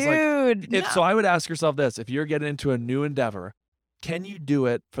 oh, dude. So I would ask yourself this: if you're getting into a new endeavor, can you do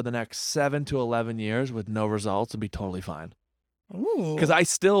it for the next 7 to 11 years with no results and be totally fine? Because I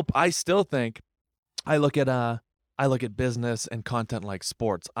still think I look at business and content like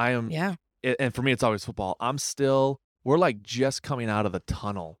sports. And for me, it's always football. We're like just coming out of the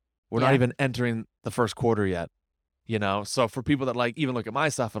tunnel. We're not even entering the first quarter yet. You know, so for people that like even look at my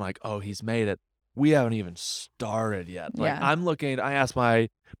stuff and like, oh, he's made it. We haven't even started yet. Like I asked my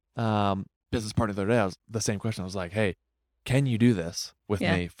business partner the other day, I was the same question. I was like, hey, can you do this with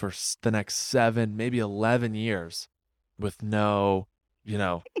me for the next 7, maybe 11 years with no,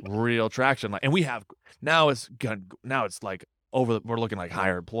 real traction? Like, and we have now it's like we're looking like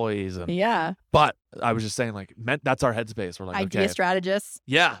higher employees and but I was just saying like that's our headspace. We're like idea strategists.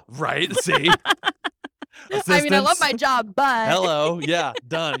 Yeah, right. See. I mean, I love my job, but hello, yeah,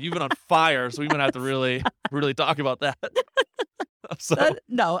 done. You've been on fire, so we're gonna have to really talk about that.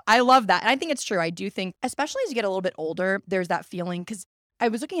 No, I love that, and I think it's true. I do think, especially as you get a little bit older, there's that feeling. Because I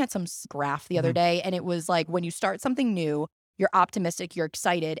was looking at some graph the other day, and it was like when you start something new, you're optimistic, you're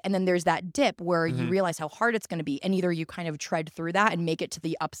excited, and then there's that dip where you realize how hard it's going to be, and either you kind of tread through that and make it to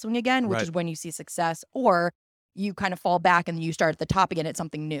the upswing again, which is when you see success, or you kind of fall back and you start at the top again at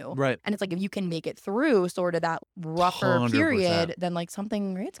something new. Right. And it's like, if you can make it through sort of that rougher 100%. period, then like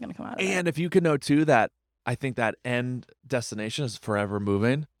something great's going to come out of it. And if you can know too that I think that end destination is forever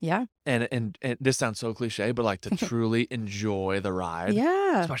moving. Yeah. And this sounds so cliche, but like to truly enjoy the ride.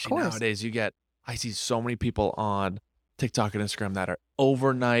 Yeah. Especially nowadays, I see so many people on TikTok and Instagram that are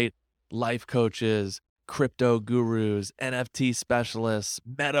overnight life coaches, crypto gurus, NFT specialists,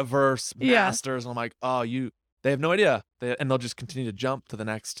 metaverse masters. And I'm like, they have no idea. And they'll just continue to jump to the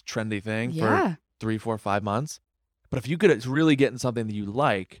next trendy thing for 3, 4, 5 months. But if you could really get in something that you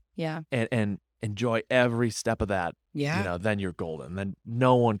like and enjoy every step of that, then you're golden. Then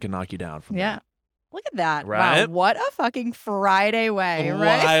no one can knock you down from that. Look at that. Right? Wow, what a fucking Friday way,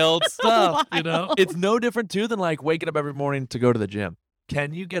 right? Wild stuff, It's no different, too, than like waking up every morning to go to the gym.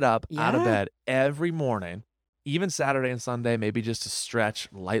 Can you get up out of bed every morning, even Saturday and Sunday, maybe just to stretch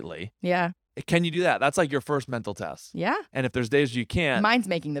lightly? Yeah. Can you do that? That's like your first mental test. Yeah. And if there's days you can't. Mine's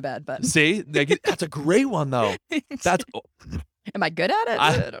making the bed, but. See? That's a great one, though. That's. Am I good at it?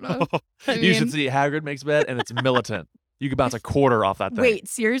 I don't know. You should see Hagrid makes bed, and it's militant. You could bounce a quarter off that thing. Wait,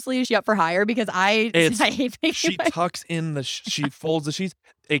 seriously? Is she up for hire? Because I hate she tucks in she folds the sheets.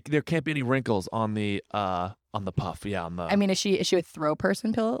 There can't be any wrinkles on the puff. Yeah, on the. I mean, is she a throw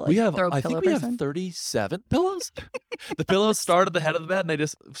person pillow? Like I think we have 37 pillows. The pillows start at the head of the bed and they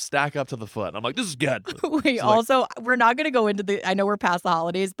just stack up to the foot. I'm like, this is good. Wait, also, we're not going to go into I know we're past the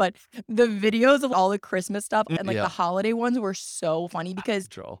holidays, but the videos of all the Christmas stuff and like the holiday ones were so funny because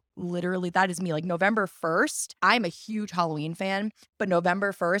literally that is me. Like November 1st, I'm a huge Halloween fan, but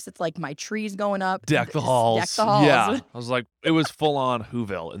November 1st, it's like my tree's going up. Deck the halls. Yeah. I was like, it was full on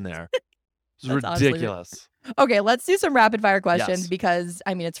Whoville in there. It was ridiculous. Okay, let's do some rapid fire questions because,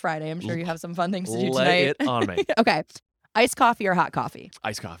 I mean, it's Friday. I'm sure you have some fun things to do tonight. Lay it on me. Okay. Iced coffee or hot coffee?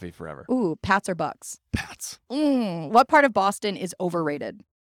 Iced coffee forever. Ooh, Pats or Bucks? Pats. What part of Boston is overrated?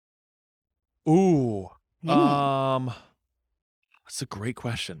 Ooh. That's a great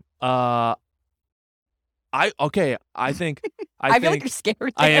question. I think I feel like you're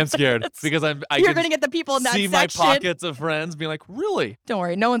scared. I am scared because you're going to get the people in that see section. My pockets of friends being like, really? Don't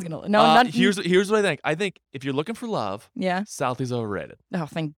worry, no one's gonna. No, here's what I think. I think if you're looking for love, Southie's overrated. Oh,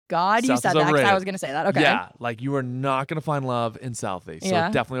 thank God you said that. 'Cause I was gonna say that. Okay. Yeah, like you are not gonna find love in Southie, so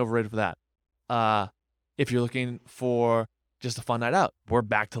definitely overrated for that. If you're looking for just a fun night out, we're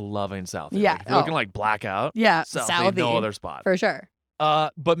back to loving Southie. Yeah. Like, if you're looking like blackout, Southie, no other spot for sure.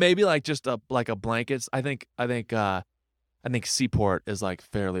 But maybe like just a blankets. I think Seaport is like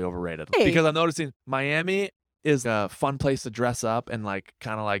fairly overrated because I'm noticing Miami is a fun place to dress up and like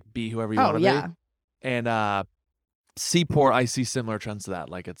kind of like be whoever you want to be. And Seaport, I see similar trends to that.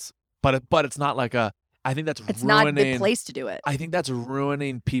 Like but it's not like I think that's it's ruining. Not a good place to do it. I think that's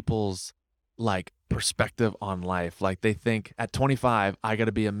ruining people's like perspective on life. Like they think at 25, I got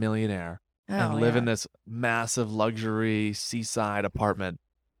to be a millionaire. And live in this massive luxury seaside apartment.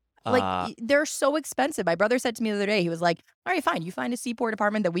 Like, they're so expensive. My brother said to me the other day, he was like, all right, fine. You find a Seaport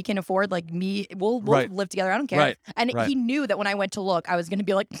apartment that we can afford. Like, we'll live together. I don't care. Right. And he knew that when I went to look, I was going to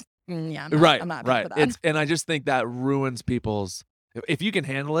be like, I'm not for that. And I just think that ruins people's, if you can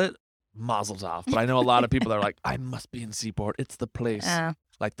handle it, mazel tov. But I know a lot of people that are like, I must be in Seaport. It's the place.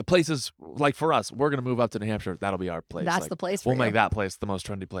 Like the places, like for us, we're gonna move up to New Hampshire. That'll be our place. That's like, the place. We'll make that place the most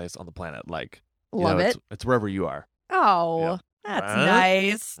trendy place on the planet. Like, love it. It's wherever you are. Oh, that's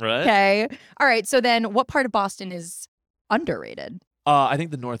nice. Right. Okay. All right. So then, what part of Boston is underrated? I think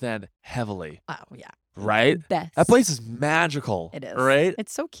the North End heavily. Oh yeah. Right. Best. That place is magical. It is. Right.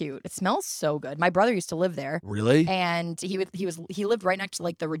 It's so cute. It smells so good. My brother used to live there. Really? And he lived right next to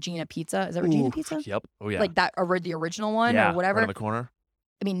like the Regina Pizza. Is that Regina Pizza? Yep. Oh yeah. Like that, or the original one, or whatever. Right on the corner.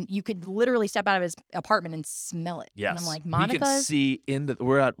 I mean, you could literally step out of his apartment and smell it. Yes. And I'm like, Monica's? We can see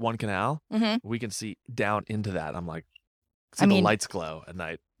we're at One Canal. Mm-hmm. We can see down into that. I'm like, the lights glow at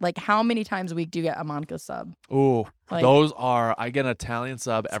night. Like, how many times a week do you get a Monica sub? Ooh, those are, I get an Italian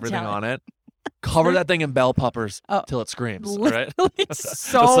sub, everything on it. Cover that thing in bell peppers till it screams. Right?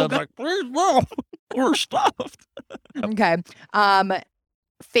 So good. Like, we're stuffed. Okay.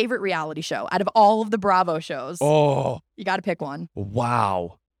 Favorite reality show out of all of the Bravo shows? Oh, you got to pick one.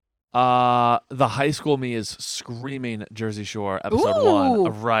 Wow. The high school me is screaming Jersey Shore episode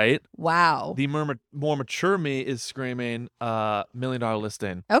 1. Right. Wow. The more mature me is screaming $1 Million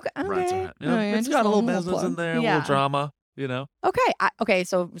Listing. Okay. Right. It's got a little business in there, a little drama. you know? Okay.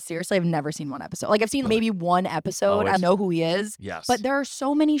 So seriously, I've never seen one episode. Like I've seen maybe one episode. I know who he is. Yes. But there are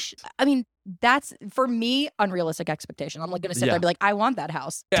so many. I mean, that's for me unrealistic expectation. I'm like going to sit there and be like, I want that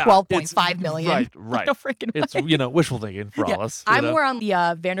house. Yeah, 12.5 million. Right. No freaking It's way. wishful thinking for all of us. I'm more on the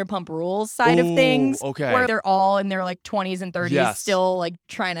Vanderpump Rules side of things. Okay. Where they're all in their like 20s and 30s, Yes. still like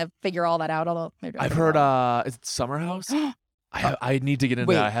trying to figure all that out. Although maybe I've heard is it Summer House? I need to get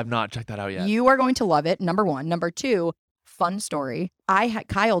into that. I have not checked that out yet. You are going to love it. Number one. Number two, fun story.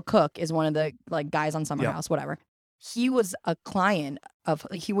 Kyle Cook is one of the like guys on Summer House, whatever. He was a client of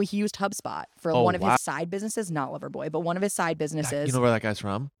he used HubSpot for one of his side businesses, not Loverboy, but one of his side businesses. You know where that guy's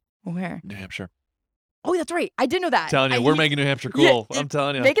from? Where? New Hampshire. Oh, that's right. I didn't know that. I'm telling you, we're making New Hampshire cool. I'm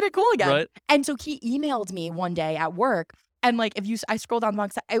telling you. Making it cool again. Right? And so he emailed me one day at work. And like, I scrolled down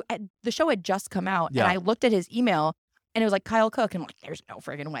the show had just come out. And I looked at his email and it was like Kyle Cook. And I'm like, there's no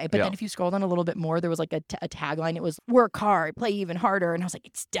friggin' way. But then if you scroll down a little bit more, there was like a tagline. It was work hard, play even harder. And I was like,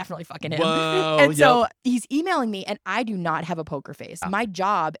 it's definitely fucking him. Whoa, and so he's emailing me and I do not have a poker face. My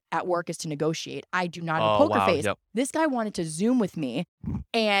job at work is to negotiate. I do not have a poker face. This guy wanted to Zoom with me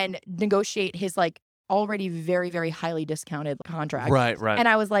and negotiate his like already very, very highly discounted contract. Right. And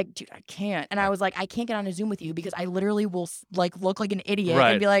I was like, dude, I can't. And I was like, I can't get on a Zoom with you because I literally will like look like an idiot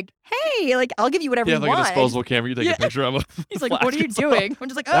and be like, hey, like I'll give you whatever you want. Yeah, like a disposable camera. You take a picture of him. He's like, what are you doing? I'm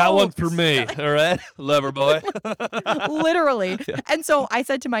just like, oh. That one's for me. All right. Lover boy. Literally. And so I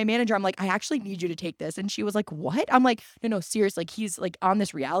said to my manager, I'm like, I actually need you to take this. And she was like, what? I'm like, no, seriously. Like he's like on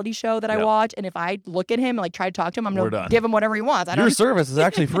this reality show that I watch. And if I look at him and like try to talk to him, I'm going to give him whatever he wants. Your service is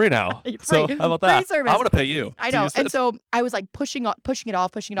actually free now. So how about that? Free service. I'm going to pay you. I know. And so I was like pushing it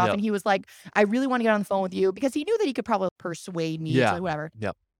off. And he was like, I really want to get on the phone with you because he knew that he could probably persuade me to whatever.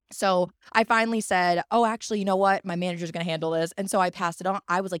 Yep. So I finally said, oh, actually, you know what? My manager's going to handle this. And so I passed it on.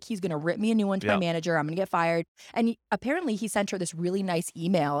 I was like, he's going to rip me a new one to my manager. I'm going to get fired. And apparently he sent her this really nice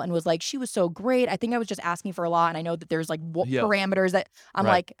email and was like, she was so great. I think I was just asking for a lot. And I know that there's like parameters that I'm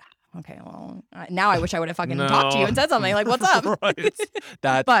like, okay, well, now I wish I would have fucking talked to you and said something like, what's up? Right.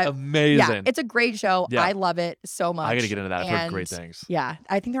 That's amazing. Yeah, it's a great show. Yeah. I love it so much. I got to get into that. I've heard great things. Yeah.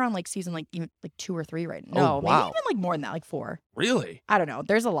 I think they're on like season like even like 2 or 3 right now. No, maybe even like more than that, like 4. Really? I don't know.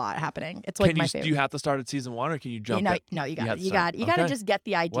 There's a lot happening. It's like my favorite. Do you have to start at season 1 or can you jump in? No, you got to just get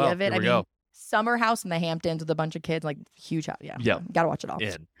the idea of it. I mean, Summer house in the Hamptons with a bunch of kids, like huge house. Yeah. Got to watch it all.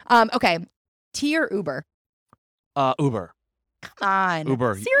 In. Okay. Tea or Uber? Uber. Come on.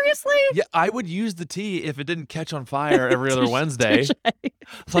 Uber. Seriously? Yeah, I would use the tea if it didn't catch on fire every other Wednesday.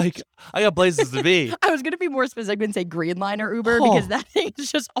 Like, I got places to be. I was going to be more specific and say Green Line or Uber because that thing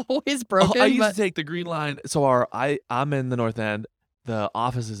is just always broken. I used to take the Green Line. So I'm in the North End. The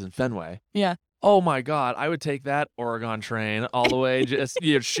office is in Fenway. Yeah. Oh, my God. I would take that Oregon train all the way. Just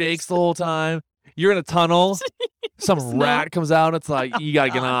it shakes the whole time. You're in a tunnel. Some rat comes out. It's like, you got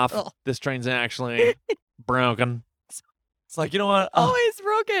to get off. This train's actually broken. It's like, you know what? Always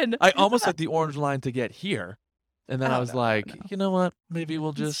broken. I almost took the orange line to get here. And then I was like, you know what? Maybe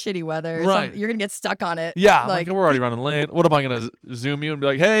we'll just... It's shitty weather. Right. You're going to get stuck on it. Yeah. Like, we're already running late. What am I going to Zoom you and be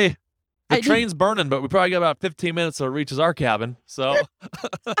like, hey, the train's burning, but we probably got about 15 minutes till it reaches our cabin. So...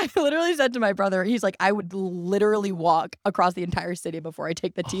 I literally said to my brother, he's like, I would literally walk across the entire city before I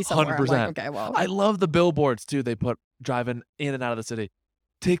take the T somewhere. 100%. I'm like, okay, well... I love the billboards, too. They put driving in and out of the city.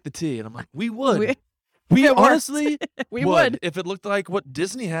 Take the T. And I'm like, we would. We honestly would if it looked like what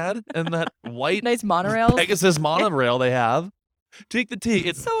Disney had and that white nice monorail Pegasus monorail they have. Take the tea.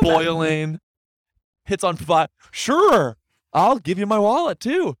 It's so boiling. Hits on fire. Sure, I'll give you my wallet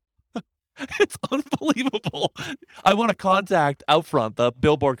too. It's unbelievable. I want to contact Outfront, the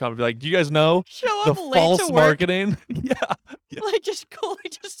billboard company. Like, do you guys know the false marketing? Yeah. Like just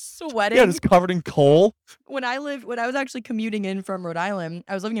sweating. Yeah, just covered in coal. When I was actually commuting in from Rhode Island,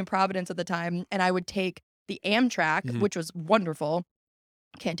 I was living in Providence at the time, and I would take the Amtrak, which was wonderful.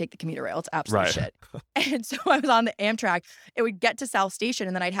 Can't take the commuter rail. It's absolute shit. And so I was on the Amtrak. It would get to South Station,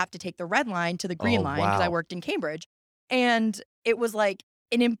 and then I'd have to take the red line to the green line because I worked in Cambridge. And it was like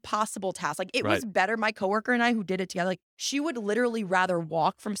an impossible task. Like it was better. My coworker and I who did it together, like she would literally rather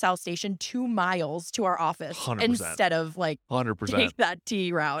walk from South Station 2 miles to our office 100%. Instead of like 100% take that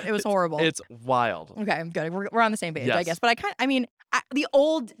T route. It was horrible. It's wild. Okay, I'm good. We're on the same page, I guess. But the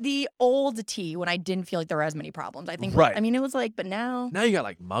old T when I didn't feel like there were as many problems. I think. I mean, it was like, but now you got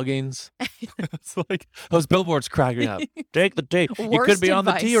like muggings. It's like those billboards cracking up. Take the T. You could be on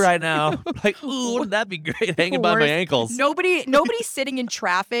the T right now. Like, ooh, wouldn't that be great? Hanging by my ankles. Nobody sitting in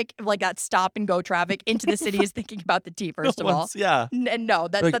traffic like that stop and go traffic into the city is thinking about the T. First of all, yeah. And no,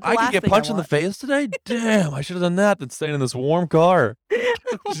 that's the I last could get punched in the face today. Damn, I should have done that than staying in this warm car.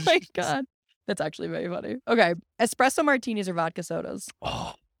 Oh my God. That's actually very funny. Okay. Espresso martinis or vodka sodas?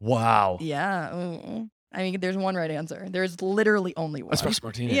 Oh, wow. Yeah. I mean, there's one right answer. There's literally only one. Espresso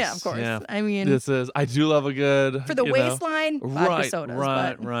martinis. Yeah, of course. Yeah. I mean, I do love a good. for the waistline, vodka sodas.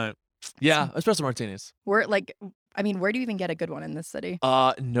 Right. Yeah, espresso martinis. Where do you even get a good one in this city?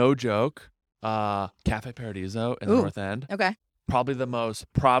 No joke. Cafe Paradiso in the North End. Okay.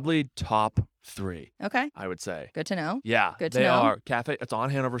 Probably top 3. Okay. I would say. Good to know. Yeah. Good to they know. are cafe. It's on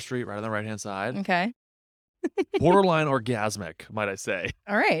Hanover Street, right on the right-hand side. Okay. Borderline orgasmic, might I say.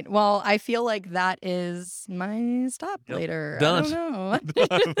 All right. Well, I feel like that is my stop later. Done. I don't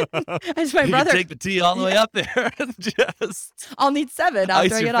know. It's my you brother. Can take the tea all the way up there and just I'll need 7 after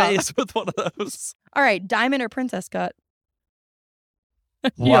ice I your get off. face with one of those. All right. Diamond or princess cut?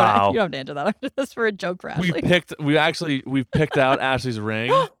 Wow. You don't have to answer that. I'm just for a joke for Ashley. We've picked out Ashley's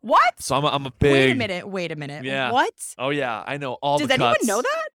ring. What? So I'm a big. Wait a minute. Yeah. What? Oh yeah, I know all Does the cuts. Does anyone know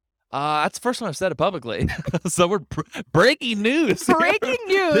that? That's the first time I've said it publicly. So we're breaking news. Breaking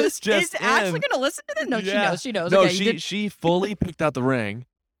news. This just is Ashley in. going to listen to this? No, Yeah. she knows. No, Okay, she fully picked out the ring.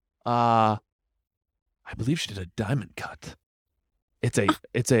 I believe she did a diamond cut.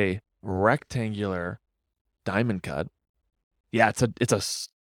 It's a rectangular diamond cut. Yeah, it's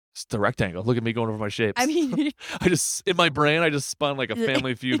a rectangle. Look at me going over my shapes. I mean, in my brain, I just spun like a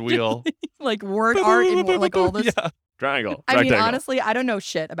Family Feud wheel. like word art and like all this. Yeah. Triangle. I mean, rectangle. honestly, I don't know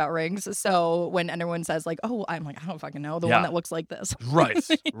shit about rings. So when anyone says like, oh, I'm like, I don't fucking know. The one that looks like this.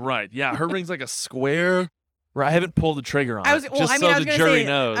 Right. Yeah, her ring's like a square. Where I haven't pulled the trigger on it. Just so the jury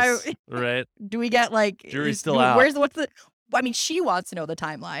knows. Right? Do we get like... Jury's still out. I mean, she wants to know the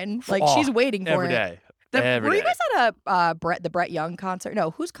timeline. Like, she's waiting for every it. day. Were you guys at the Brett Young concert?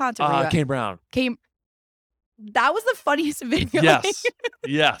 No, whose concert were you at? Kane Brown. That was the funniest video. Yes.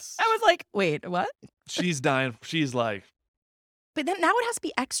 Yes. I was like, wait, what? She's dying. She's like... But then now it has to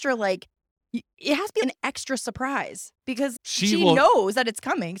be extra, like... It has to be an extra surprise because she will, knows that it's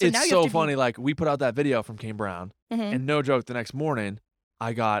coming. So it's now you so have to funny. Like, we put out that video from Kane Brown, and no joke, the next morning,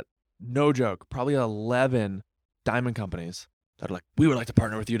 I got, no joke, probably 11 diamond companies that are like, we would like to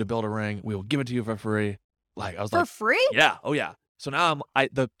partner with you to build a ring. We will give it to you for free. Like, I was like, for free? Yeah. Oh, yeah. So now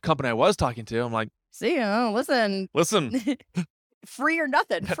the company I was talking to, I'm like, see, listen. Free or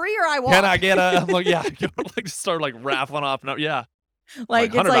nothing. Free or I won't. Can I get I'm like, yeah. Like, start like raffling off. No, yeah.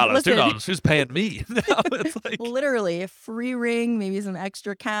 Like $100, it's like, listen, $2. Who's paying me? Now it's like literally a free ring, maybe some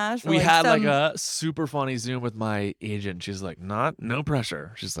extra cash. We had like a super funny Zoom with my agent. She's like, no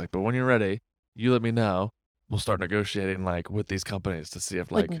pressure. She's like, but when you're ready, you let me know. We'll start negotiating like with these companies to see if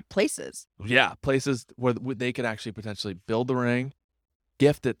like places. Yeah, places where they could actually potentially build the ring,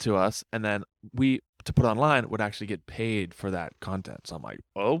 gift it to us, and then we to put online would actually get paid for that content. So I'm like,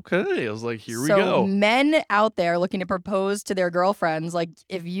 okay. I was like, here we go. So men out there looking to propose to their girlfriends, like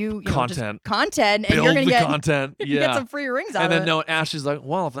if you know, content, and build you're gonna get content, yeah, get some free rings out of it. And then no, Ashley's like,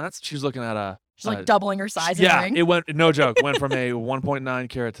 well, if that's she's looking at she's like doubling her size. Yeah, in the ring. it went no joke. Went from a 1.9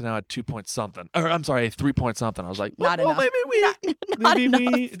 carat to now at 2 point something. Or I'm sorry, 3 point something. I was like, not enough. Maybe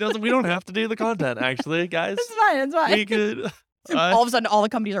we don't have to do the content. Actually, guys, it's fine. We could. All of a sudden, all the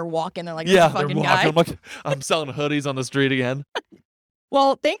companies are walking. They're like, yeah, this fucking they're walking. guy. I'm selling hoodies on the street again.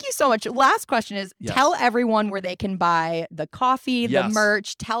 Well, thank you so much. Last question is, tell everyone where they can buy the coffee, the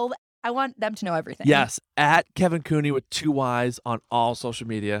merch. I want them to know everything. Yes, at Kevin Cooney with 2 Y's on all social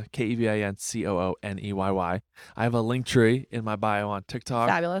media, KevinCooneyy. I have a link tree in my bio on TikTok.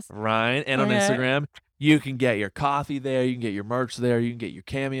 Fabulous. Right, and on Instagram. You can get your coffee there. You can get your merch there. You can get your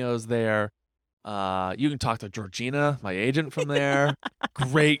cameos there. You can talk to Georgina, my agent from there.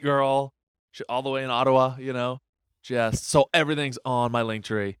 Great girl. All the way in Ottawa, Just so everything's on my link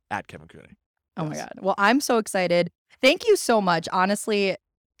tree at Kevin Cooney. Oh my God. Well, I'm so excited. Thank you so much. Honestly,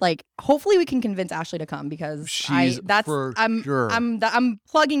 like hopefully we can convince Ashley to come because I'm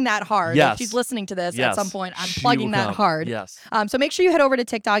plugging that hard. Yes. If she's listening to this at some point, I'm she plugging that hard. Yes. So make sure you head over to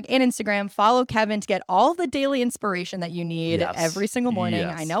TikTok and Instagram. Follow Kevin to get all the daily inspiration that you need every single morning.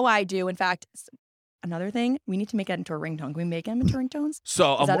 Yes. I know I do. In fact, another thing, we need to make that into a ringtone. Can we make them into ringtones?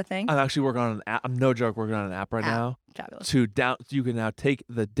 So is that a thing? I'm actually working on an app. I'm no joke working on an app right now. Fabulous. You can now take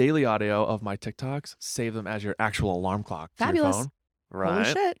the daily audio of my TikToks, save them as your actual alarm clock. Fabulous. To your phone. Right.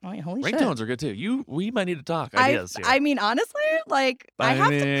 Holy shit. Ringtones are good too. We might need to talk ideas here. I mean, honestly, like I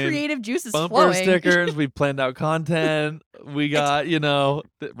have some creative juices bumper flowing. stickers. We planned out content. We got, ringtones.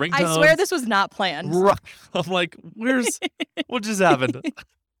 I swear this was not planned. Right. I'm like, what just happened?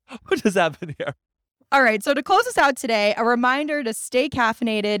 What just happened here? All right, so to close us out today, a reminder to stay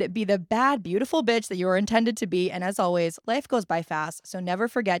caffeinated, be the bad, beautiful bitch that you were intended to be, and as always, life goes by fast, so never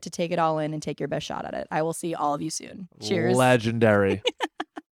forget to take it all in and take your best shot at it. I will see all of you soon. Cheers. Legendary.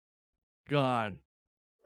 God.